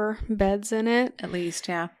 4 beds in it. At least,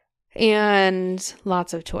 yeah. And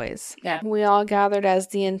lots of toys. Yeah. We all gathered as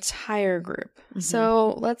the entire group.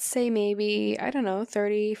 So let's say maybe, I don't know,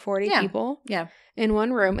 30, 40 people in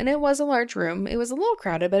one room. And it was a large room. It was a little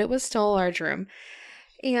crowded, but it was still a large room.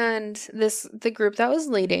 And the group that was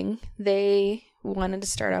leading, they wanted to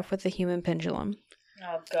start off with the human pendulum.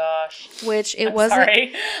 Oh, gosh. Which I'm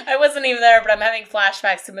sorry. I wasn't even there, but I'm having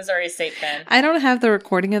flashbacks to Missouri State Pen. I don't have the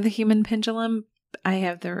recording of the human pendulum. I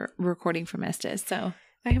have the recording from Estes, so...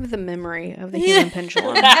 I have the memory of the human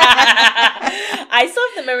pendulum. I still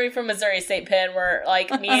have the memory from Missouri State Pen where,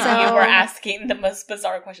 like, me and you were asking the most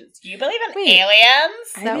bizarre questions. Do you believe in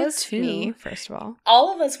aliens? That was me, first of all.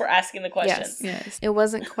 All of us were asking the questions. Yes. It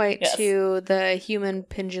wasn't quite to the human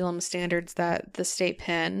pendulum standards that the State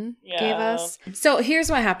Pen gave us. So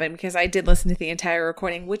here's what happened, because I did listen to the entire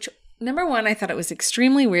recording, which... Number one, I thought it was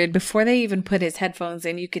extremely weird. Before they even put his headphones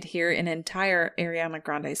in, you could hear an entire Ariana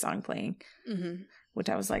Grande song playing. Mm-hmm. Which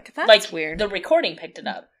I was like, that's weird. The recording picked it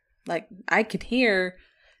up. Like, I could hear,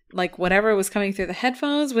 like, whatever was coming through the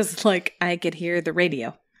headphones was like, I could hear the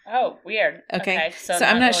radio. Oh, weird. Okay. So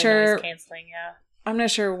I'm not really sure. Noise canceling, yeah. I'm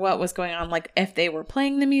not sure what was going on. Like, if they were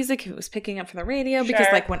playing the music, if it was picking up from the radio. Because,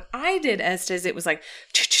 like, when I did Estes, it was like,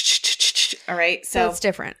 all right. So it's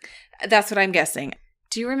different. That's what I'm guessing.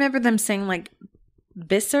 Do you remember them saying, like,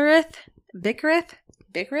 Bisserith?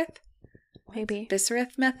 Maybe.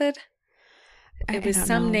 Bisserith method? It was don't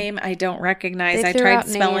some know. name I don't recognize. They I threw tried out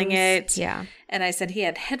spelling names. it. Yeah. And I said he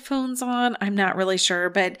had headphones on. I'm not really sure.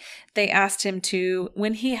 But they asked him to,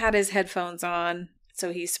 when he had his headphones on,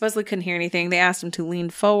 so he supposedly couldn't hear anything, they asked him to lean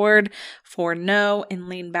forward for no and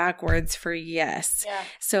lean backwards for yes. Yeah.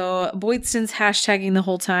 So Boydston's hashtagging the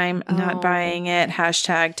whole time, not buying it.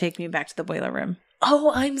 Hashtag take me back to the boiler room.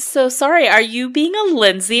 Oh, I'm so sorry. Are you being a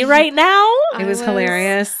Lindsey right now? It was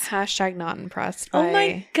hilarious. Hashtag not impressed. Oh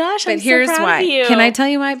my gosh, I'm But here's so proud why. of you. Can I tell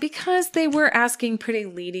you why? Because they were asking pretty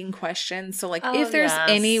leading questions. So, like, if there's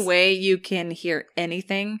any way you can hear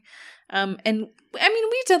anything, and I mean,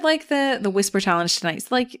 we did like the whisper challenge tonight. So,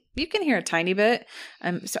 like, you can hear a tiny bit.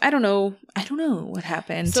 So I don't know what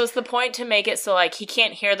happened. So it's the point to make it so, like, he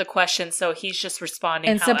can't hear the question, so he's just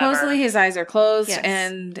responding. And supposedly his eyes are closed, Yes.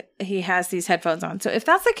 and he has these headphones on. So if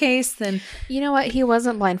that's the case, then You know what? He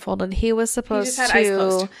wasn't blindfolded. He was supposed just had eyes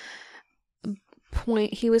closed.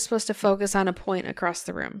 point. He was supposed to focus on a point across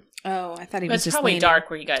the room. oh, I thought he But was it's just probably leaning. dark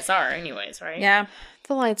where you guys are, anyways, right? Yeah,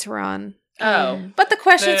 The lights were on. Oh. but the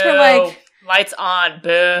questions were Boo. like. Lights on,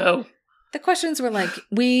 boo. The questions were like,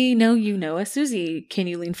 we know you know a Susie. Can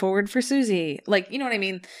you lean forward for Susie? Like, you know what I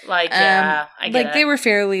mean? Like, yeah, I get like it. they were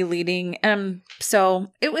fairly leading. So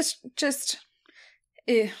it was just,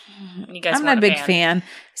 You guys I'm not a weren't big fan.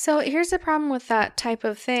 So here's the problem with that type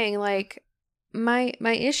of thing. Like, my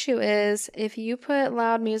issue is if you put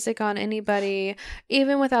loud music on anybody,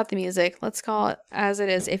 even without the music, let's call it as it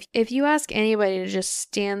is. If you ask anybody to just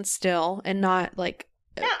stand still and not like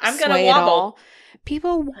I'm gonna sway at wobble. all,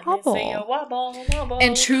 people wobble. Say a wobble, wobble.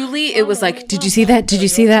 And truly, it was like, did you see that? Did you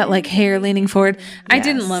see that? Like hair leaning forward. I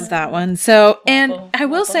didn't love that one. So, and I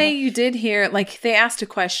will say you did hear, like they asked a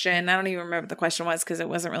question. I don't even remember what the question was because it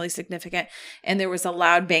wasn't really significant. And there was a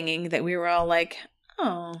loud banging that we were all like,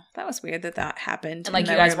 oh, that was weird that happened. And like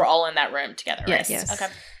in you that guys room. were all in that room together, right? Yes.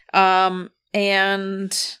 Okay.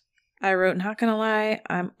 And I wrote, not gonna lie,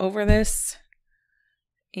 I'm over this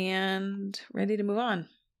and ready to move on.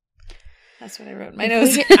 That's what I wrote in my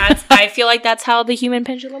notes. I feel like that's how the human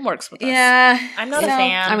pendulum works with us. Yeah. I'm not a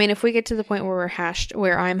fan. I mean, if we get to the point where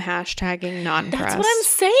where I'm hashtagging not impressed. That's what I'm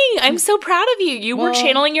saying. I'm so proud of you. You were Well,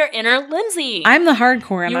 channeling your inner Lindsey. I'm the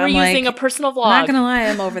hardcore, and You were I'm using like, a personal vlog. not gonna lie,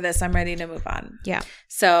 I'm over this. I'm ready to move on. Yeah.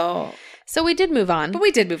 So we did move on. but we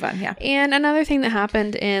did move on, yeah. And another thing that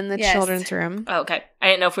happened in the Yes. children's room. Oh, okay. I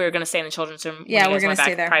didn't know if we were going to stay in the children's room. when Yeah, you we're guys gonna went back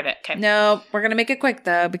stay there. Private. Okay. No, we're gonna make it quick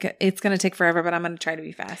though, because it's gonna take forever, but I'm gonna try to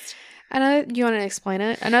be fast. You want to explain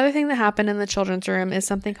it? Another thing that happened in the children's room is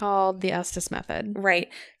something called the Estes method. Right.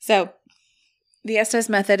 So the Estes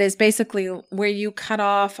method is basically where you cut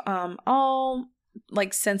off all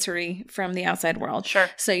like sensory from the outside world. Sure.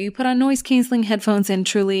 So you put on noise canceling headphones and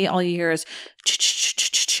truly all you hear is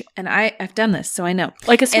and I've done this, so I know.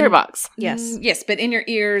 Like a spirit box. Yes. Yes, but in your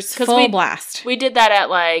ears, 'Cause full blast. We did that at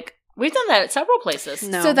we've done that at several places.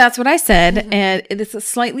 No. So that's what I said, and it's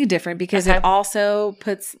slightly different because Okay. it also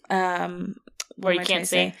puts Where you can't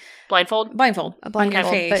see. Blindfold? blindfold a on your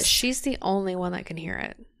blindfold, face. but she's the only one that can hear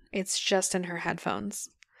it. It's just in her headphones.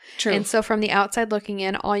 True. And so from the outside looking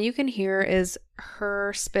in, all you can hear is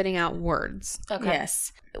her spitting out words. Okay.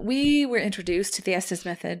 Yes. We were introduced to the Estes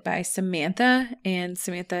method by Samantha, and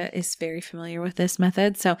Samantha is very familiar with this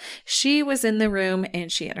method. So she was in the room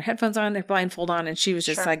and she had her headphones on, her blindfold on, and she was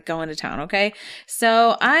just Sure. like going to town. Okay.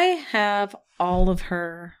 So I have all of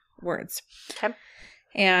her words. Okay.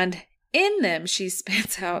 And in them, she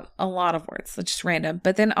spits out a lot of words, just random.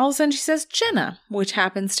 But then all of a sudden she says Jenna, which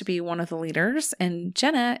happens to be one of the leaders. And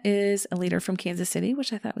Jenna is a leader from Kansas City,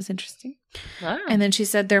 which I thought was interesting. Wow. And then she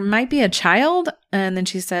said, there might be a child. And then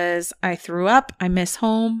she says, I threw up. I miss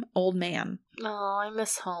home. Old man. Oh, I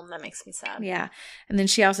miss home. That makes me sad. Yeah. And then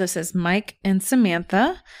she also says, Mike and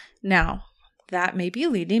Samantha. Now, that may be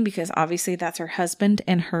leading because obviously that's her husband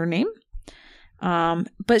and her name.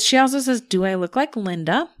 But she also says, do I look like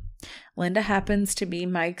Linda? Linda happens to be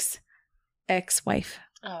Mike's ex-wife.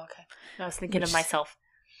 Oh, okay. I was thinking of myself.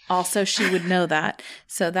 Also, she would know that.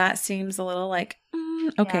 So that seems a little like,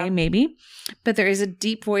 okay, Yeah. maybe. But there is a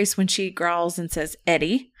deep voice when she growls and says,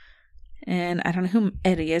 Eddie. And I don't know who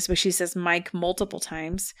Eddie is, but she says Mike multiple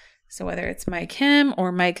times. So whether it's Mike, him,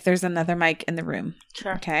 or Mike, there's another Mike in the room.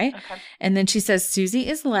 Sure. Okay. And then she says, Susie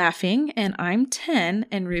is laughing, and I'm 10,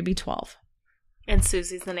 and Ruby 12. And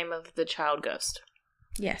Susie's the name of the child ghost.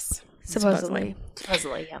 Yes. Supposedly,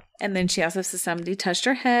 yeah. And then she also says somebody touched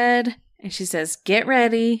her head, and she says, get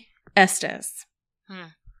ready, Estes.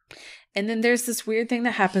 And then there's this weird thing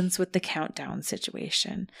that happens with the countdown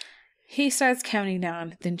situation. He starts counting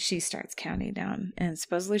down, then she starts counting down. And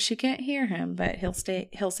supposedly she can't hear him, but he'll say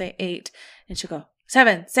 8, and she'll go,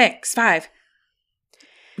 7, 6, 5.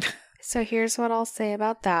 So here's what I'll say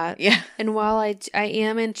about that. Yeah. And while I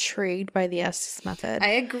am intrigued by the Estes method. I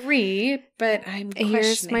agree, but I'm questioning.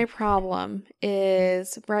 Here's my problem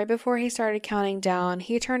is right before he started counting down,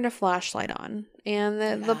 he turned a flashlight on.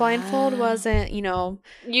 And the blindfold wasn't,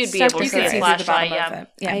 You'd be able to see a flashlight, yeah.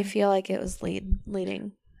 I feel like it was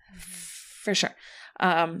leading. For sure.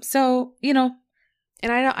 So,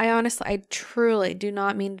 And I truly do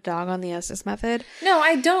not mean to dog on the Estes method. No,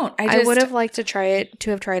 I don't. I would have liked to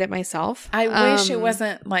have tried it myself. I wish it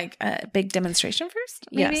wasn't like a big demonstration first,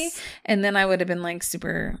 maybe. Yes. And then I would have been like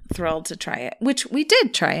super thrilled to try it, which we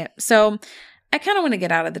did try it. So I kind of want to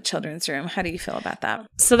get out of the children's room. How do you feel about that?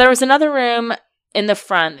 So there was another room in the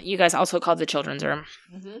front that you guys also called the children's room,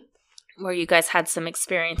 where you guys had some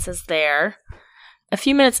experiences there. A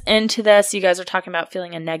few minutes into this, you guys are talking about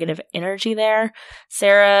feeling a negative energy there.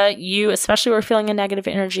 Sarah, you especially were feeling a negative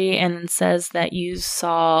energy, and says that you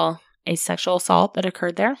saw a sexual assault that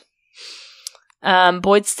occurred there.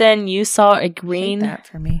 Boydston, you saw a green... Take that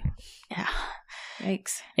for me. Yeah.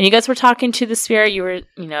 Yikes. And you guys were talking to the spirit. You were,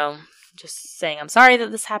 just saying, I'm sorry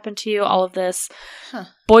that this happened to you, all of this.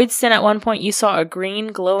 Boydston, at one point, you saw a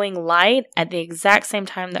green glowing light at the exact same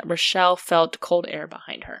time that Rochelle felt cold air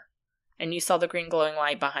behind her. And you saw the green glowing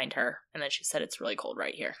light behind her. And then she said, it's really cold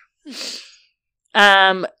right here.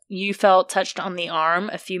 You felt touched on the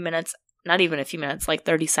arm a few minutes, not even a few minutes, like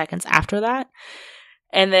 30 seconds after that.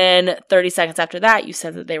 And then 30 seconds after that, you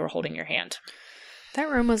said that they were holding your hand.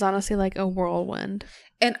 That room was honestly like a whirlwind.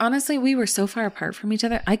 And honestly, we were so far apart from each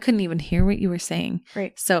other, I couldn't even hear what you were saying.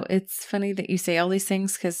 Right. So it's funny that you say all these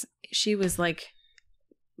things, because she was like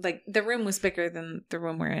the room was bigger than the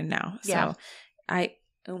room we're in now. Yeah. So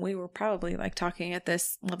and we were probably like talking at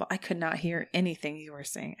this level. I could not hear anything you were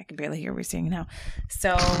saying. I can barely hear what we're saying now.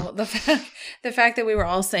 So the fact that we were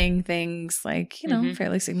all saying things like,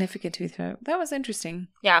 fairly significant to each other, that was interesting.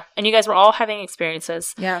 Yeah. And you guys were all having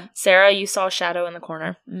experiences. Yeah. Sarah, you saw a shadow in the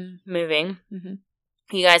corner moving.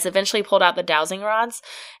 Mm-hmm. You guys eventually pulled out the dowsing rods,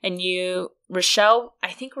 and Rochelle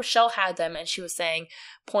had them, and she was saying,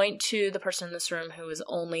 point to the person in this room who is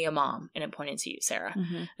only a mom, and it pointed to you, Sarah.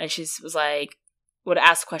 Mm-hmm. And she was like, would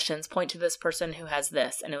ask questions, point to this person who has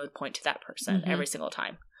this, and it would point to that person every single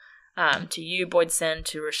time. To you, Boydson,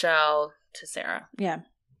 to Rochelle, to Sarah. Yeah.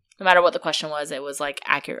 No matter what the question was, it was like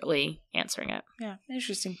accurately answering it. Yeah,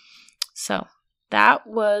 interesting. So that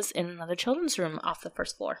was in another children's room off the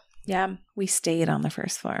first floor. Yeah, we stayed on the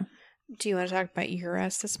first floor. Do you want to talk about your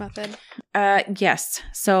Estes method? Yes.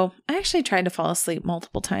 So I actually tried to fall asleep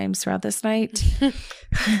multiple times throughout this night.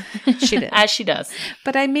 She did. As she does.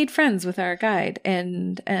 But I made friends with our guide,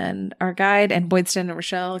 and our guide and Boydston and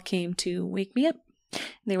Rochelle came to wake me up.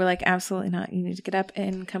 They were like, absolutely not. You need to get up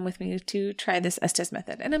and come with me to try this Estes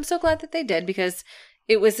method. And I'm so glad that they did, because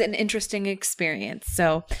it was an interesting experience.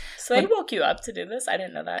 So they woke you up to do this? I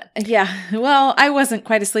didn't know that. Yeah. Well, I wasn't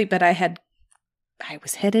quite asleep, but I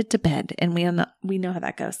was headed to bed, and we know how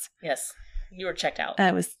that goes. Yes. You were checked out.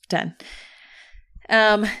 I was done.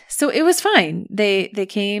 So it was fine. They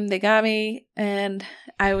came, they got me, and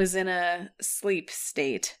I was in a sleep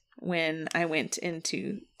state when I went in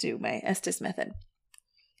to do my Estes method.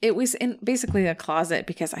 It was in basically a closet,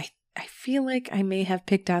 because I feel like I may have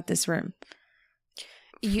picked out this room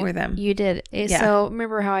for them. You did. Yeah. So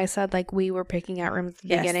remember how I said like we were picking out rooms at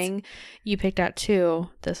the beginning? You picked out 2.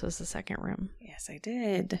 This was the second room. Yes, I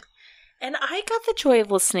did. And I got the joy of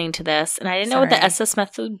listening to this, and I didn't know what the Estes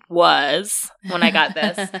method was when I got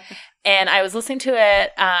this. And I was listening to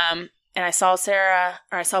it, and I saw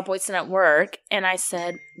Boydson at work, and I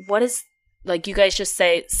said, what is, like, you guys just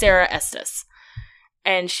say Sarah Estes.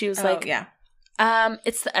 And she was like, yeah.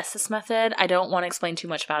 It's the Estes method. I don't want to explain too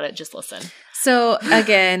much about it. Just listen. So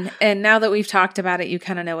again, and now that we've talked about it, you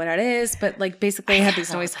kind of know what it is. But like basically, I had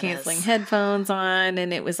these noise canceling headphones on,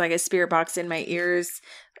 and it was like a spirit box in my ears,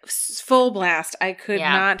 full blast. I could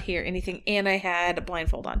not hear anything, and I had a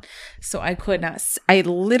blindfold on, so I could not. I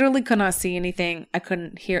literally could not see anything. I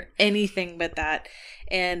couldn't hear anything but that.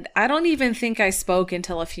 And I don't even think I spoke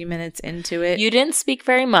until a few minutes into it. You didn't speak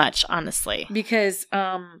very much, honestly, because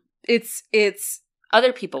it's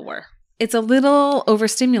other people were. it's a little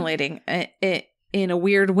overstimulating in a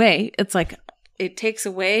weird way. It's like it takes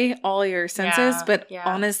away all your senses, but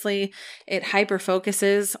honestly, it hyper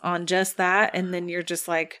focuses on just that. And then you're just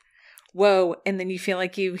like, whoa. And then you feel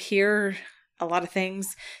like you hear a lot of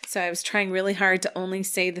things. So I was trying really hard to only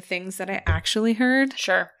say the things that I actually heard.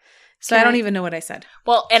 Sure. So I don't even know what I said.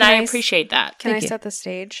 Well, and I appreciate that. Can I set the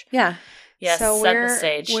stage? Yeah. Yes, so set the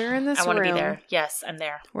stage. We're in this room. I want to be there. Yes, I'm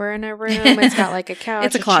there. We're in a room. It's got like a couch,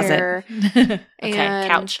 it's a closet. Chair, Okay,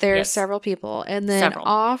 couch. There's several people. And then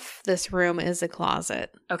off this room is a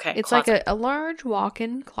closet. Okay, it's closet. like a large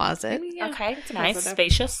walk-in closet. Okay, it's nice,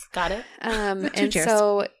 spacious. Got it. And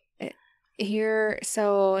so here,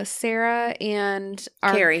 Sarah and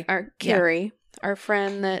Carrie, our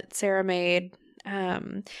friend that Sarah made,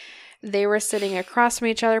 they were sitting across from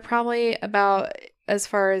each other, probably about as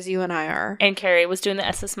far as you and I are. And Carrie was doing the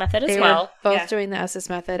SS method they as well. Were both doing the SS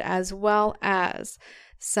method, as well as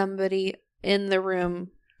somebody in the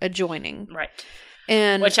room adjoining. Right.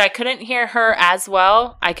 And which I couldn't hear her as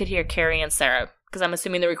well. I could hear Carrie and Sarah because I'm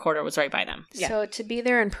assuming the recorder was right by them. Yeah. So to be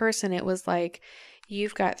there in person, it was like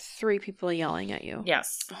you've got 3 people yelling at you.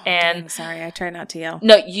 Yes. Oh, and dang, sorry, I try not to yell.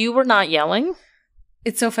 No, you were not yelling.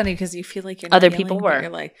 It's so funny because you feel like you're not other yelling, people were. You're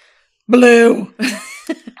like, blue.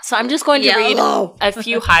 So I'm just going to read a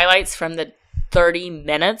few highlights from the 30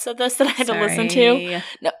 minutes of this that I had to listen to.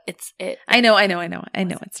 No, it's it. I know.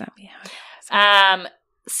 It's not me.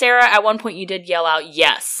 Sarah, at one point you did yell out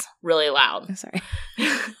 "yes" really loud. I'm sorry.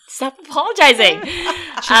 Stop apologizing.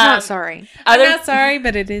 She's not sorry. I'm not sorry,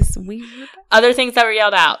 but it is weird. Other things that were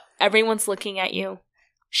yelled out. Everyone's looking at you.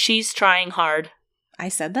 She's trying hard. I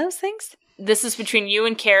said those things? This is between you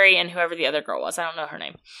and Carrie and whoever the other girl was. I don't know her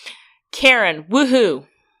name. Karen, woohoo.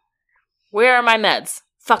 Where are my meds?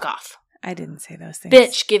 Fuck off. I didn't say those things.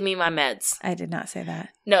 Bitch, give me my meds. I did not say that.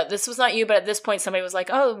 No, this was not you, but at this point somebody was like,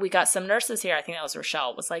 oh, we got some nurses here. I think that was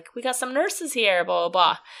Rochelle. Was like, we got some nurses here, blah,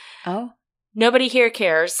 blah, blah. Oh. Nobody here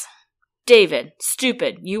cares. David,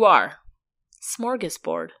 stupid, you are.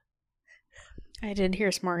 Smorgasbord. I did hear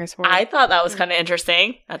smorgasbord. I thought that was kind of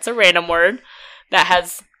interesting. That's a random word that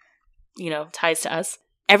has, ties to us.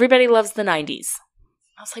 Everybody loves the 90s.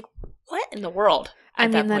 I was like, what in the world? I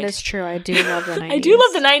mean, that is true. I do love the 90s. I do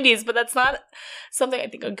love the 90s, but that's not something I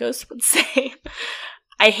think a ghost would say.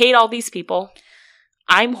 I hate all these people.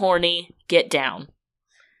 I'm horny. Get down.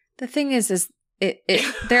 The thing is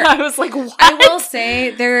there. I was like, what? I will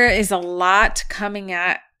say there is a lot coming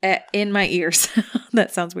in my ears.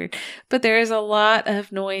 That sounds weird, but there is a lot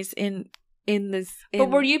of noise in this. But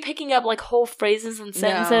were you picking up like whole phrases and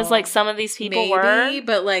sentences like some of these people were?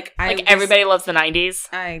 But everybody loves the 90s.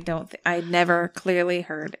 I never clearly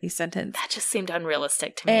heard a sentence. That just seemed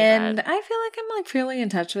unrealistic to me. And I feel like I'm like fairly in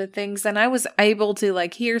touch with things, and I was able to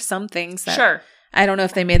like hear some things that sure. I don't know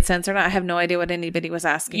if they made sense or not. I have no idea what anybody was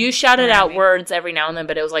asking. You shouted out words every now and then,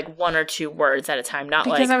 but it was like 1 or 2 words at a time, not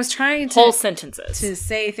because I was trying to whole sentences to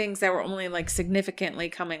say things that were only like significantly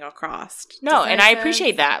coming across. No, and I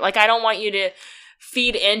appreciate that. Like, I don't want you to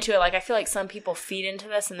feed into it. Like, I feel like some people feed into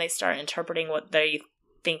this and they start interpreting what they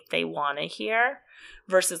think they want to hear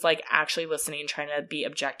versus like actually listening, trying to be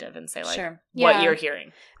objective and say like what you're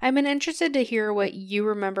hearing. I've been interested to hear what you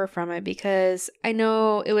remember from it because I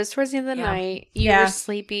know it was towards the end of the night. You were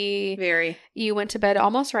sleepy. Very. You went to bed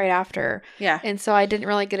almost right after. Yeah. And so I didn't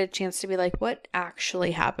really get a chance to be like, what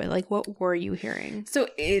actually happened? Like, what were you hearing? So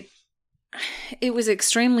it was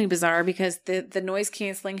extremely bizarre because the noise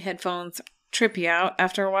canceling headphones trip you out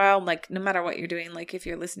after a while, like no matter what you're doing, like if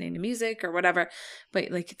you're listening to music or whatever,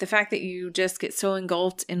 but like the fact that you just get so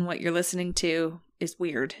engulfed in what you're listening to is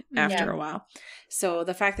weird after a while. So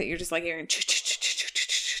the fact that you're just like hearing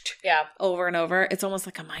over and over, it's almost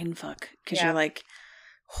like a mind fuck because you're like,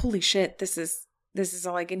 holy shit, this is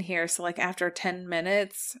all I can hear. So like after 10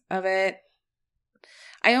 minutes of it,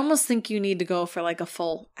 I almost think you need to go for like a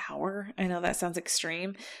full hour. I know that sounds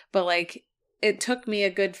extreme, but like it took me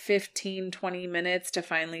a good 15-20 minutes to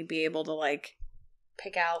finally be able to like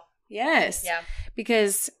pick out. Yes. Yeah.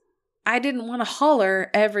 Because I didn't want to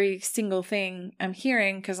holler every single thing I'm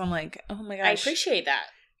hearing because I'm like, oh my gosh. I appreciate that.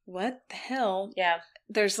 What the hell? Yeah.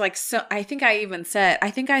 There's like I think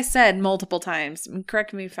I said multiple times,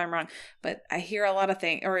 correct me if I'm wrong, but I hear a lot of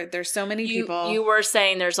things, or there's so many people. You were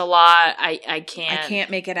saying there's a lot. I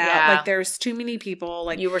can't make it out. Like there's too many people.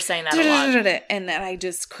 Like you were saying that a lot. And then I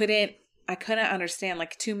just couldn't understand,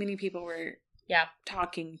 like too many people were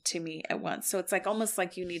talking to me at once. So it's like almost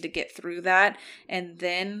like you need to get through that and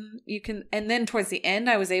then towards the end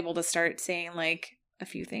I was able to start saying like a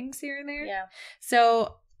few things here and there. Yeah.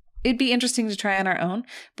 So it'd be interesting to try on our own,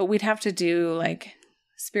 but we'd have to do like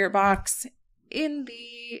spirit box in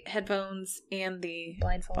the headphones and the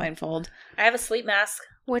blindfold. I have a sleep mask.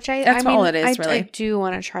 Which that's all it is, really. I do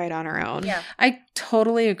want to try it on our own. Yeah. I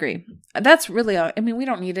totally agree. That's really all. I mean, we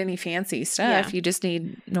don't need any fancy stuff. Yeah. You just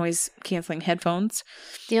need noise-canceling headphones.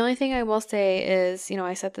 The only thing I will say is,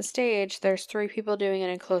 I set the stage. There's 3 people doing it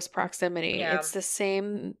in close proximity. Yeah. It's the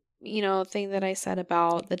same, thing that I said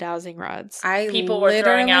about the dowsing rods. People were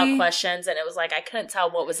throwing out questions, and it was like I couldn't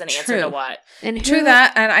tell what was an answer to what. And True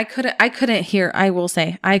that, and I couldn't hear. I will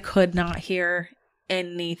say, I could not hear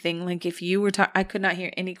anything. Like if you were talking, I could not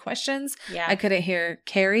hear any questions. Yeah. I couldn't hear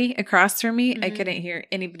Carrie across from me. Mm-hmm. I couldn't hear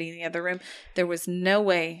anybody in the other room. There was no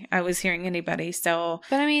way I was hearing anybody. So,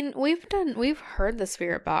 but I mean, we've heard the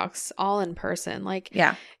spirit box all in person. Like,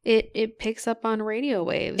 yeah, it picks up on radio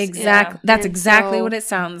waves. Exactly. Yeah. That's And exactly what it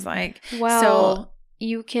sounds like. Well,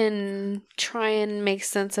 you can try and make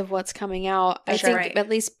sense of what's coming out. I think at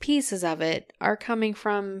least pieces of it are coming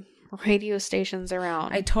from radio stations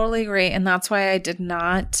around. I totally agree. And that's why I did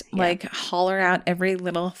not holler out every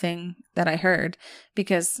little thing that I heard,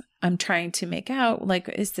 because I'm trying to make out,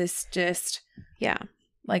 is this just,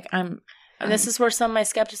 and this is where some of my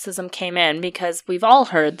skepticism came in, because we've all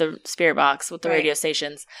heard the spirit box with the radio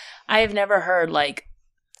stations. I have never heard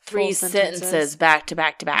 3 sentences back to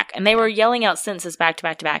back to back. And they were yelling out sentences back to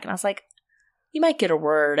back to back. And I was like, you might get a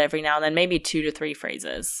word every now and then, maybe 2 to 3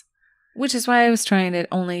 phrases. Which is why I was trying to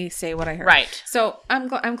only say what I heard. Right. So I'm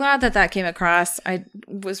glad that came across. I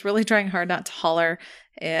was really trying hard not to holler.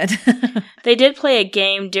 And they did play a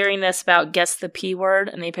game during this about guess the P word,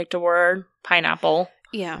 and they picked a word, pineapple.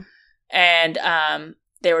 Yeah. And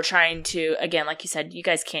they were trying to, again, like you said, you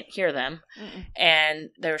guys can't hear them. Mm-mm. And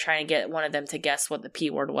they were trying to get one of them to guess what the P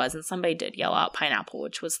word was. And somebody did yell out pineapple,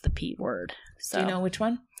 which was the P word. So, do you know which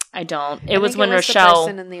one? I don't. It was when the Rochelle.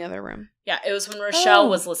 person in the other room. Yeah, it was when Rochelle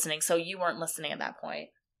was listening, so you weren't listening at that point.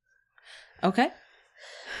 Okay.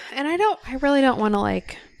 And I really don't want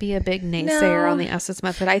to be a big naysayer on the Estes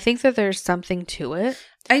method. I think that there's something to it.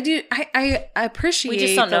 I do. I appreciate we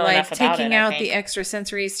just don't know enough about taking it, out the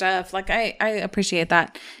extrasensory stuff. I appreciate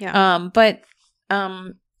that. Yeah. But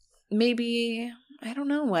maybe I don't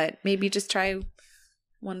know what. Maybe just try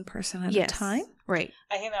one person at a time. Right.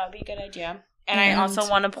 I think that would be a good idea. And I also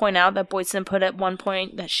want to point out that Boydston put at one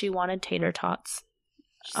point that she wanted tater tots.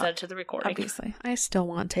 She said it to the recording. Obviously. I still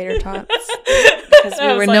want tater tots. Because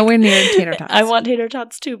we were nowhere near tater tots. I want tater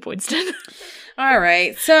tots too, Boydston. All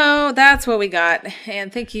right. So that's what we got.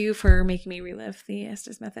 And thank you for making me relive the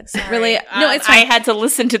Estes method. Sorry. Really, no, it's fine. I had to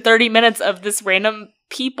listen to 30 minutes of this random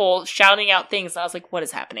people shouting out things. And I was like, what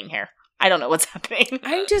is happening here? I don't know what's happening.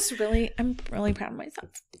 I'm really proud of myself.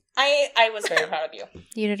 I was very proud of you.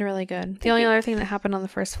 You did really good. The only other thing that happened on the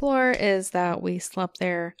first floor is that we slept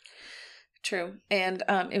there. True. And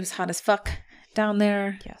it was hot as fuck down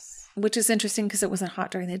there. Yes. Which is interesting because it wasn't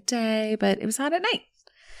hot during the day, but it was hot at night.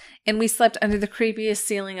 And we slept under the creepiest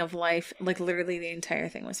ceiling of life. Literally the entire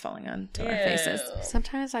thing was falling onto our faces.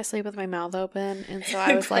 Sometimes I sleep with my mouth open. And so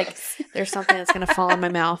I was like, there's something that's going to fall in my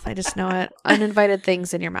mouth. I just know it. Uninvited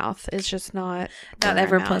things in your mouth is just not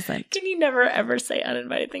ever pleasant. Can you never, ever say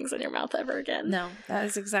uninvited things in your mouth ever again? No, that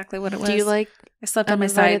is exactly what it was. Do you I slept on my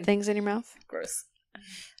side. Uninvited things in your mouth? Gross.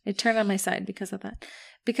 I turned on my side because of that.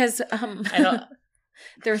 Because I don't...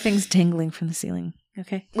 there were things dangling from the ceiling.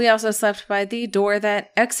 Okay. We also slept by the door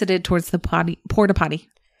that exited towards the porta potty.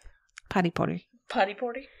 Potty.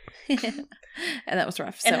 And that was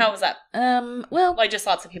rough. how was that? Well, just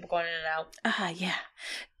lots of people going in and out. Yeah.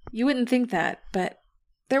 You wouldn't think that, but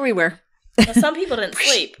there we were. Well, some people didn't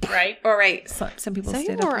sleep, right? All right. Some people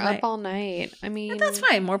stayed up all night. I mean, that's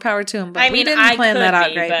fine. More power to them. But we didn't plan that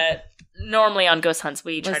out great. But normally on ghost hunts,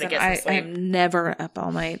 we try to get some sleep. I'm never up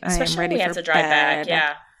all night. Especially I am ready when we have to drive back.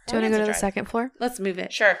 Yeah. Do you want to go to the second floor? Let's move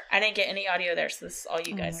it. Sure. I didn't get any audio there, so this is all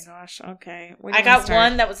you guys. Oh my gosh. Okay. I got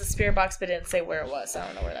one that was a spirit box, but didn't say where it was. So I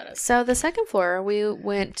don't know where that is. So the second floor, we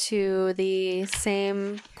went to the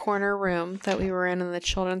same corner room that we were in the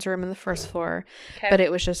children's room in the first floor, but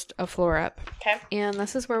it was just a floor up. Okay. And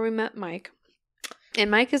this is where we met Mike. And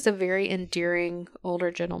Mike is a very endearing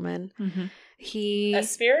older gentleman. Mm-hmm. A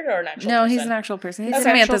spirit or an actual person? No, he's an actual person. He's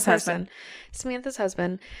Samantha's husband. Samantha's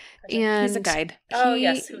husband. And he's a guide.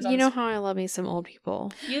 Yes. You know how I love me some old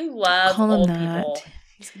people. You love old people.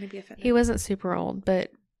 He's going to be offended. He wasn't super old,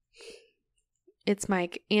 but it's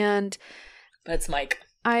Mike. But it's Mike.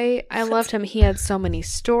 I loved him. He had so many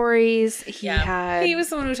stories. He was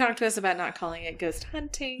the one who talked to us about not calling it ghost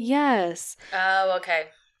hunting. Yes. Oh, okay.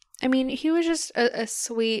 I mean, he was just a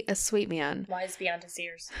sweet man. Wise beyond his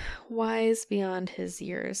years. Wise beyond his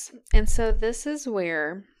years. And so this is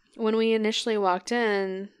where when we initially walked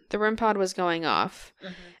in, the REM pod was going off.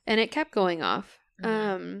 And it kept going off.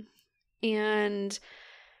 And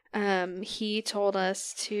he told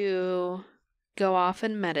us to go off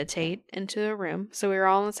and meditate into a room. So we were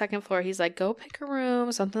all on the second floor. He's like, go pick a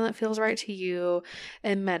room, something that feels right to you,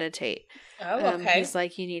 and meditate. Oh, okay. He's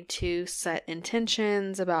like, you need to set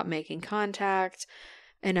intentions about making contact.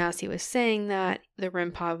 And as he was saying that, the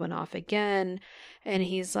REM pod went off again. And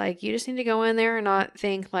he's like, you just need to go in there and not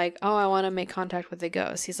think like, oh, I want to make contact with the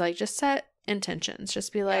ghost. He's like, just set intentions.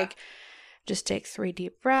 Just be like, just take 3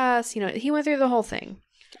 deep breaths. You know, he went through the whole thing.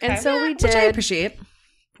 Okay. And so we did. Which I appreciate.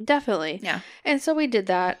 Definitely. Yeah. And so we did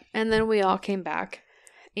that. And then we all came back.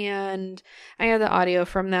 And I had the audio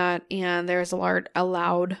from that. And there was a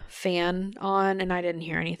loud fan on. And I didn't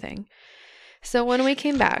hear anything. So when we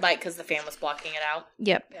came back. Like, because the fan was blocking it out?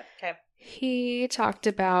 Yep. Okay. He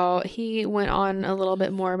went on a little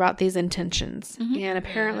bit more about these intentions. And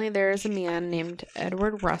apparently there's a man named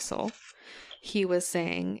Edward Russell. He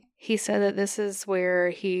said that this is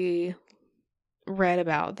where he read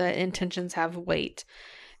about that intentions have weight.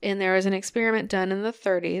 And there was an experiment done in the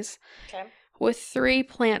 30s with 3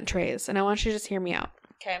 plant trays. And I want you to just hear me out.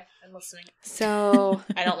 Okay, I'm listening. So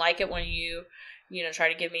I don't like it when you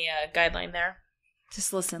try to give me a guideline there.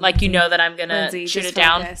 Just listen. Like, Lindsey. You know that I'm going to shoot it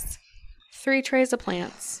down. 3 trays of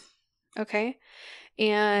plants. Okay.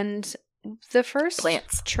 And the first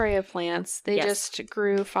tray of plants, they just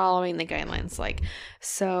grew following the guidelines. Like,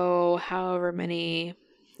 so however many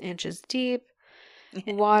inches deep,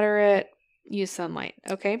 water it, use sunlight.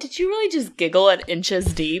 Okay. Did you really just giggle at inches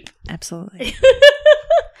deep? Absolutely.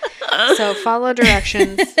 So follow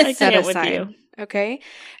directions, set aside. With you. Okay.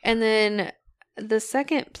 And then the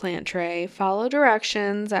second plant tray, follow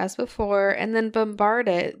directions as before, and then bombard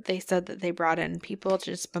it. They said that they brought in people to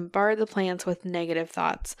just bombard the plants with negative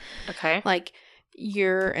thoughts. Okay. Like,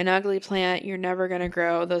 you're an ugly plant, you're never going to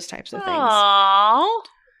grow, those types of things. Aww.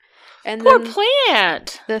 And poor then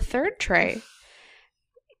plant. The third tray,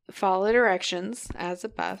 follow directions as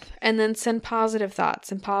above, and then send positive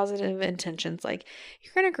thoughts and positive intentions. Like,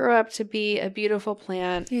 you're going to grow up to be a beautiful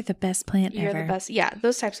plant. You're the best plant ever. You're the best. Yeah,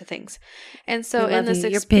 those types of things. And so in this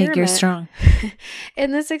experiment, you're big, you're strong.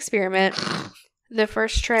 In this experiment, the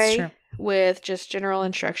first tray with just general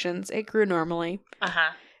instructions, it grew normally.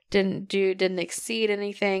 Didn't exceed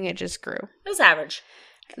anything. It just grew. It was average.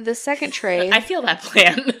 The second tray. I feel that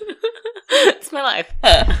plant. It's my life.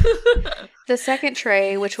 The second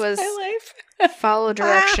tray, which was follow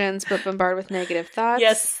directions but bombard with negative thoughts.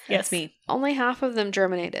 Yes, that's me. Only half of them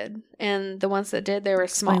germinated, and the ones that did, they were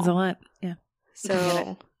small. Explains a lot. Yeah.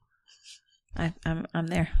 So I'm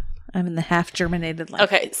there. I'm in the half germinated life.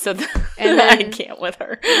 Okay, so and then I can't with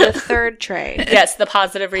her. The third tray. Yes, the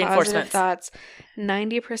positive reinforcements. Positive thoughts.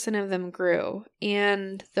 90% of them grew,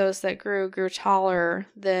 and those that grew taller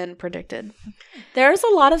than predicted. There's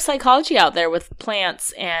a lot of psychology out there with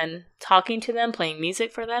plants and talking to them, playing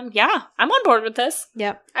music for them. Yeah, I'm on board with this.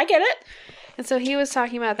 Yep. I get it. And so he was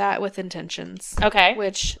talking about that with intentions. Okay.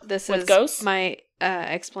 Which this with is ghosts? My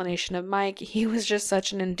explanation of Mike. He was just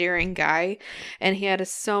such an endearing guy, and he had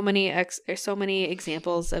so many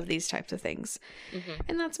examples of these types of things.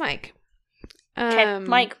 And that's Mike. Okay,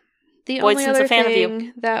 Mike. The only other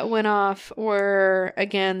thing that went off were,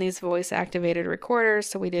 again, these voice-activated recorders.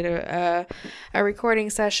 So we did a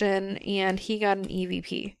recording session, and he got an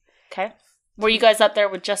EVP. Okay. Were you guys up there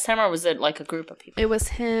with just him, or was it like a group of people? It was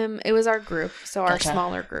him. It was our group, so our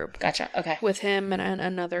smaller group. Gotcha. Okay. With him and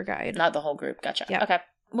another guide. Not the whole group. Gotcha. Yeah. Okay.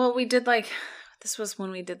 Well, we did this was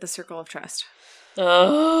when we did the Circle of Trust.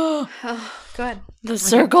 Oh, go ahead. The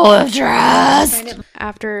Circle of Trust.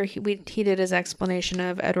 After he did his explanation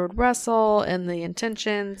of Edward Russell and the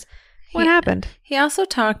intentions, what happened? He also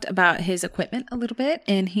talked about his equipment a little bit,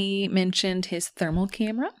 and he mentioned his thermal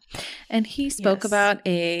camera, and he spoke about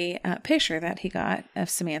a picture that he got of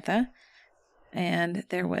Samantha, and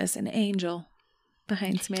there was an angel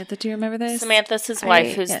behind Samantha. Do you remember this? Samantha's his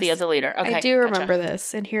wife, who's the other leader. Okay, I do remember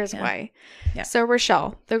this, and here's why. Yeah. So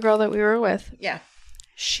Rochelle, the girl that we were with,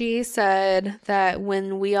 she said that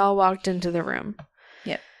when we all walked into the room,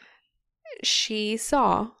 she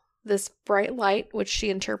saw this bright light, which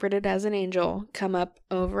she interpreted as an angel, come up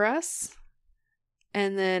over us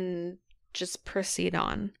and then just proceed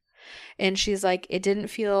on. And she's like, it didn't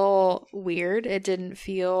feel weird. It didn't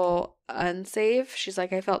feel unsafe. She's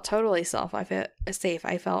like, I felt totally safe.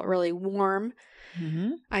 I felt really warm.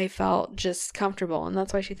 I felt just comfortable. And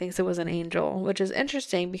that's why she thinks it was an angel, which is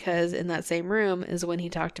interesting because in that same room is when he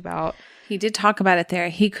talked about. He did talk about it there.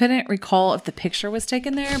 He couldn't recall if the picture was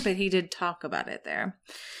taken there, but he did talk about it there.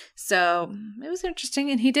 So it was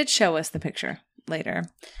interesting. And he did show us the picture. later.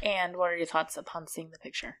 And what are your thoughts upon seeing the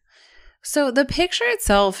picture? So the picture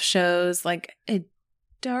itself shows like a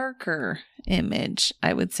darker image,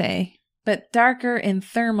 I would say. But darker in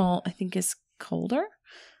thermal, I think, is colder.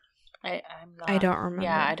 I'm not. I don't remember.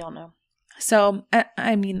 Yeah, I don't know. So,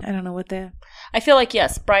 I mean, I don't know what the... I feel like,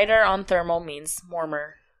 yes, brighter on thermal means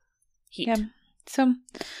warmer heat. Yeah. So,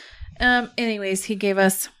 anyways, he gave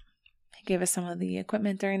us some of the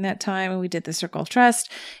equipment during that time, and we did the Circle of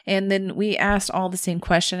Trust. And then we asked all the same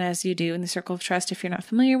question as you do in the Circle of Trust. If you're not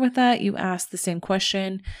familiar with that, you ask the same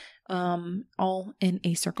question all in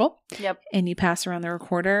a circle. Yep. And you pass around the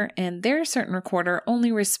recorder, and their certain recorder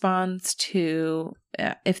only responds to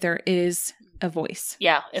if there is a voice.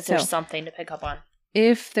 Yeah, if there's something to pick up on.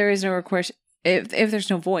 If there is no record, if there's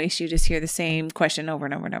no voice, you just hear the same question over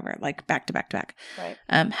and over and over, like back to back to back.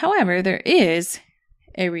 Right. However, there is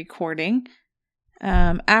a recording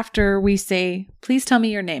after we say, "Please tell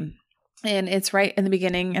me your name," and it's right in the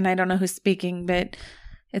beginning. And I don't know who's speaking, but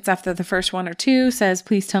it's after the first one or two says,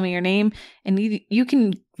 "Please tell me your name," and you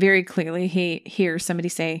can very clearly hear somebody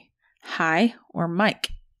say "Hi" or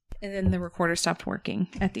 "Mike." And then the recorder stopped working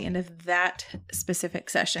at the end of that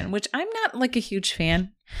specific session, which I'm not like a huge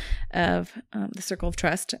fan of the Circle of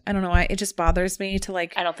Trust. I don't know why. It just bothers me to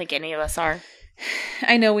like... I don't think any of us are.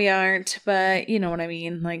 I know we aren't, but you know what I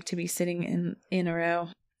mean? Like to be sitting in a row.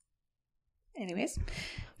 Anyways,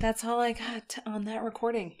 that's all I got on that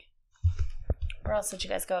recording. Where else did you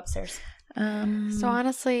guys go upstairs? So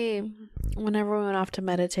honestly, whenever we went off to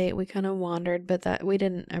meditate, we kind of wandered, but that we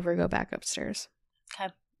didn't ever go back upstairs.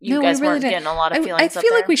 Okay. You guys weren't getting a lot of feelings I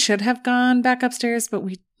feel like we should have gone back upstairs, but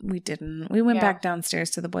we didn't. We went back downstairs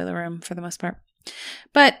to the boiler room for the most part.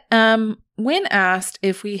 But when asked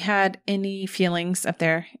if we had any feelings up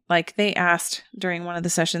there, like they asked during one of the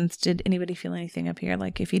sessions, did anybody feel anything up here?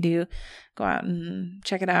 Like if you do, go out and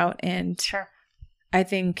check it out. And sure. I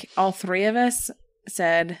think all three of us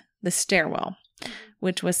said the stairwell,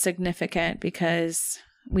 which was significant because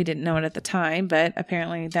we didn't know it at the time, but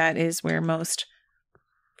apparently that is where most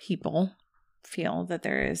people feel that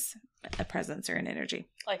there is a presence or an energy.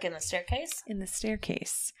 Like in the staircase? In the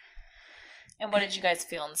staircase. And what did you guys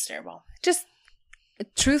feel in the stairwell? Just,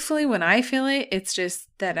 truthfully, when I feel it, it's just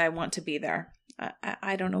that I want to be there.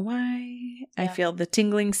 I don't know why. Yeah. I feel the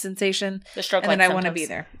tingling sensation. The stroke-like symptoms. And then I want to be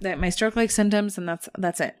there. That my stroke-like symptoms, and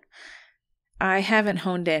that's it. I haven't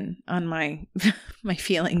honed in on my my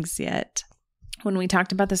feelings yet. When we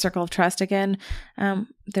talked about the Circle of Trust again,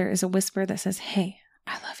 there is a whisper that says, "Hey,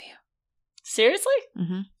 I love you." Seriously?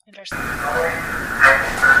 Mm-hmm. Interesting.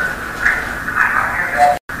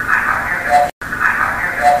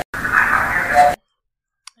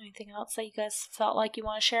 Anything else that you guys felt like you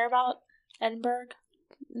want to share about Edinburgh?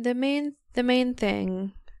 The main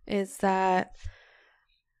thing is that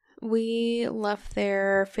we left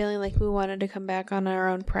there feeling like we wanted to come back on our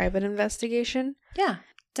own private investigation. Yeah,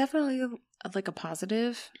 definitely like a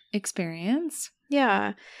positive experience.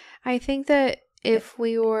 Yeah, I think that if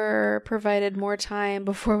we were provided more time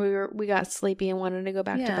before we got sleepy and wanted to go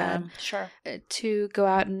back to bed, sure, to go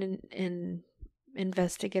out and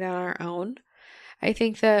investigate on our own, I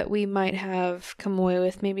think that we might have come away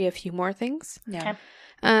with maybe a few more things. Yeah.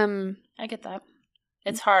 Okay. I get that.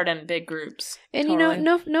 It's hard in big groups. And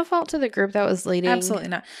totally. No fault to the group that was leading. Absolutely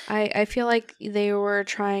not. I feel like they were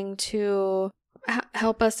trying to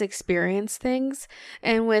help us experience things,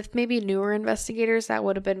 and with maybe newer investigators that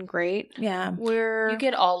would have been great. Yeah. You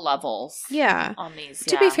get all levels. Yeah. On these.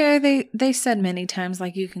 To be fair, they said many times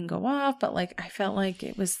like you can go off, but like I felt like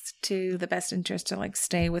it was to the best interest to like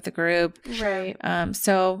stay with the group. Right.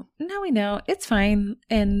 So now we know it's fine,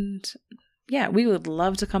 and yeah, we would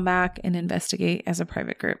love to come back and investigate as a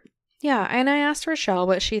private group. Yeah, and I asked Rochelle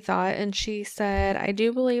what she thought, and she said, "I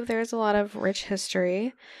do believe there's a lot of rich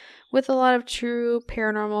history with a lot of true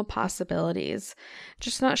paranormal possibilities.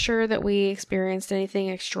 Just not sure that we experienced anything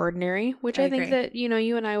extraordinary," which I think that,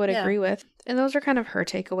 you and I would agree with. And those are kind of her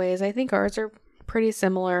takeaways. I think ours are pretty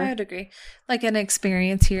similar. I would agree. Like an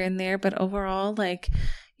experience here and there, but overall, like,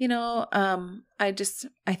 I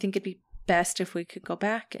think it'd be best if we could go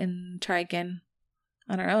back and try again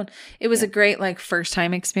on our own. It was a great, like, first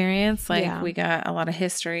time experience. Like, we got a lot of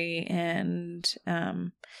history and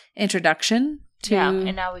introduction to... Yeah,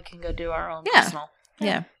 and now we can go do our own personal.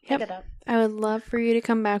 Yeah. Pick it up. I would love for you to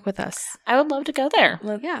come back with us. I would love to go there.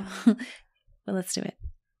 Yeah. Well, let's do it.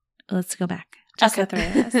 Let's go back. Just the three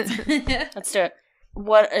of us. Let's do it.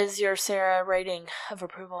 What is your Sarah rating of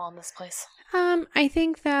approval on this place? I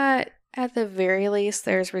think that at the very least,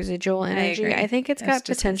 there's residual energy. I think it's got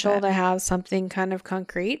potential to have something kind of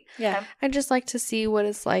concrete. Yeah. I'd just like to see what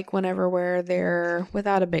it's like whenever we're there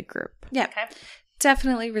without a big group. Yeah. Okay.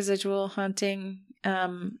 Definitely residual haunting.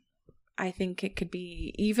 I think it could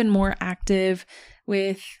be even more active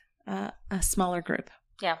with a smaller group.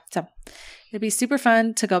 Yeah. So it'd be super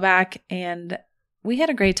fun to go back, and we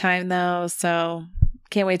had a great time though, so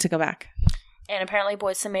can't wait to go back. And apparently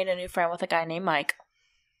Boyson made a new friend with a guy named Mike.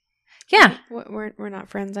 Yeah. We're not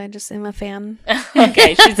friends. I just am a fan.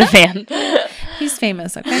 Okay, she's a fan. He's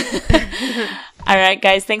famous, okay? All right,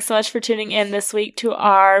 guys, thanks so much for tuning in this week to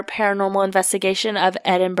our paranormal investigation of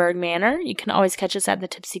Edinburgh Manor. You can always catch us at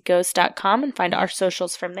thetipsyghost.com and find our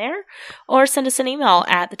socials from there, or send us an email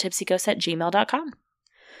at thetipsyghost@gmail.com.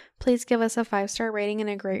 Please give us a 5-star rating and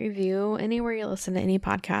a great review anywhere you listen to any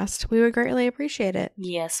podcast. We would greatly appreciate it.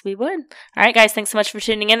 Yes, we would. All right, guys, thanks so much for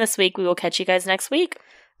tuning in this week. We will catch you guys next week.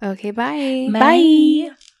 Okay, bye. Bye.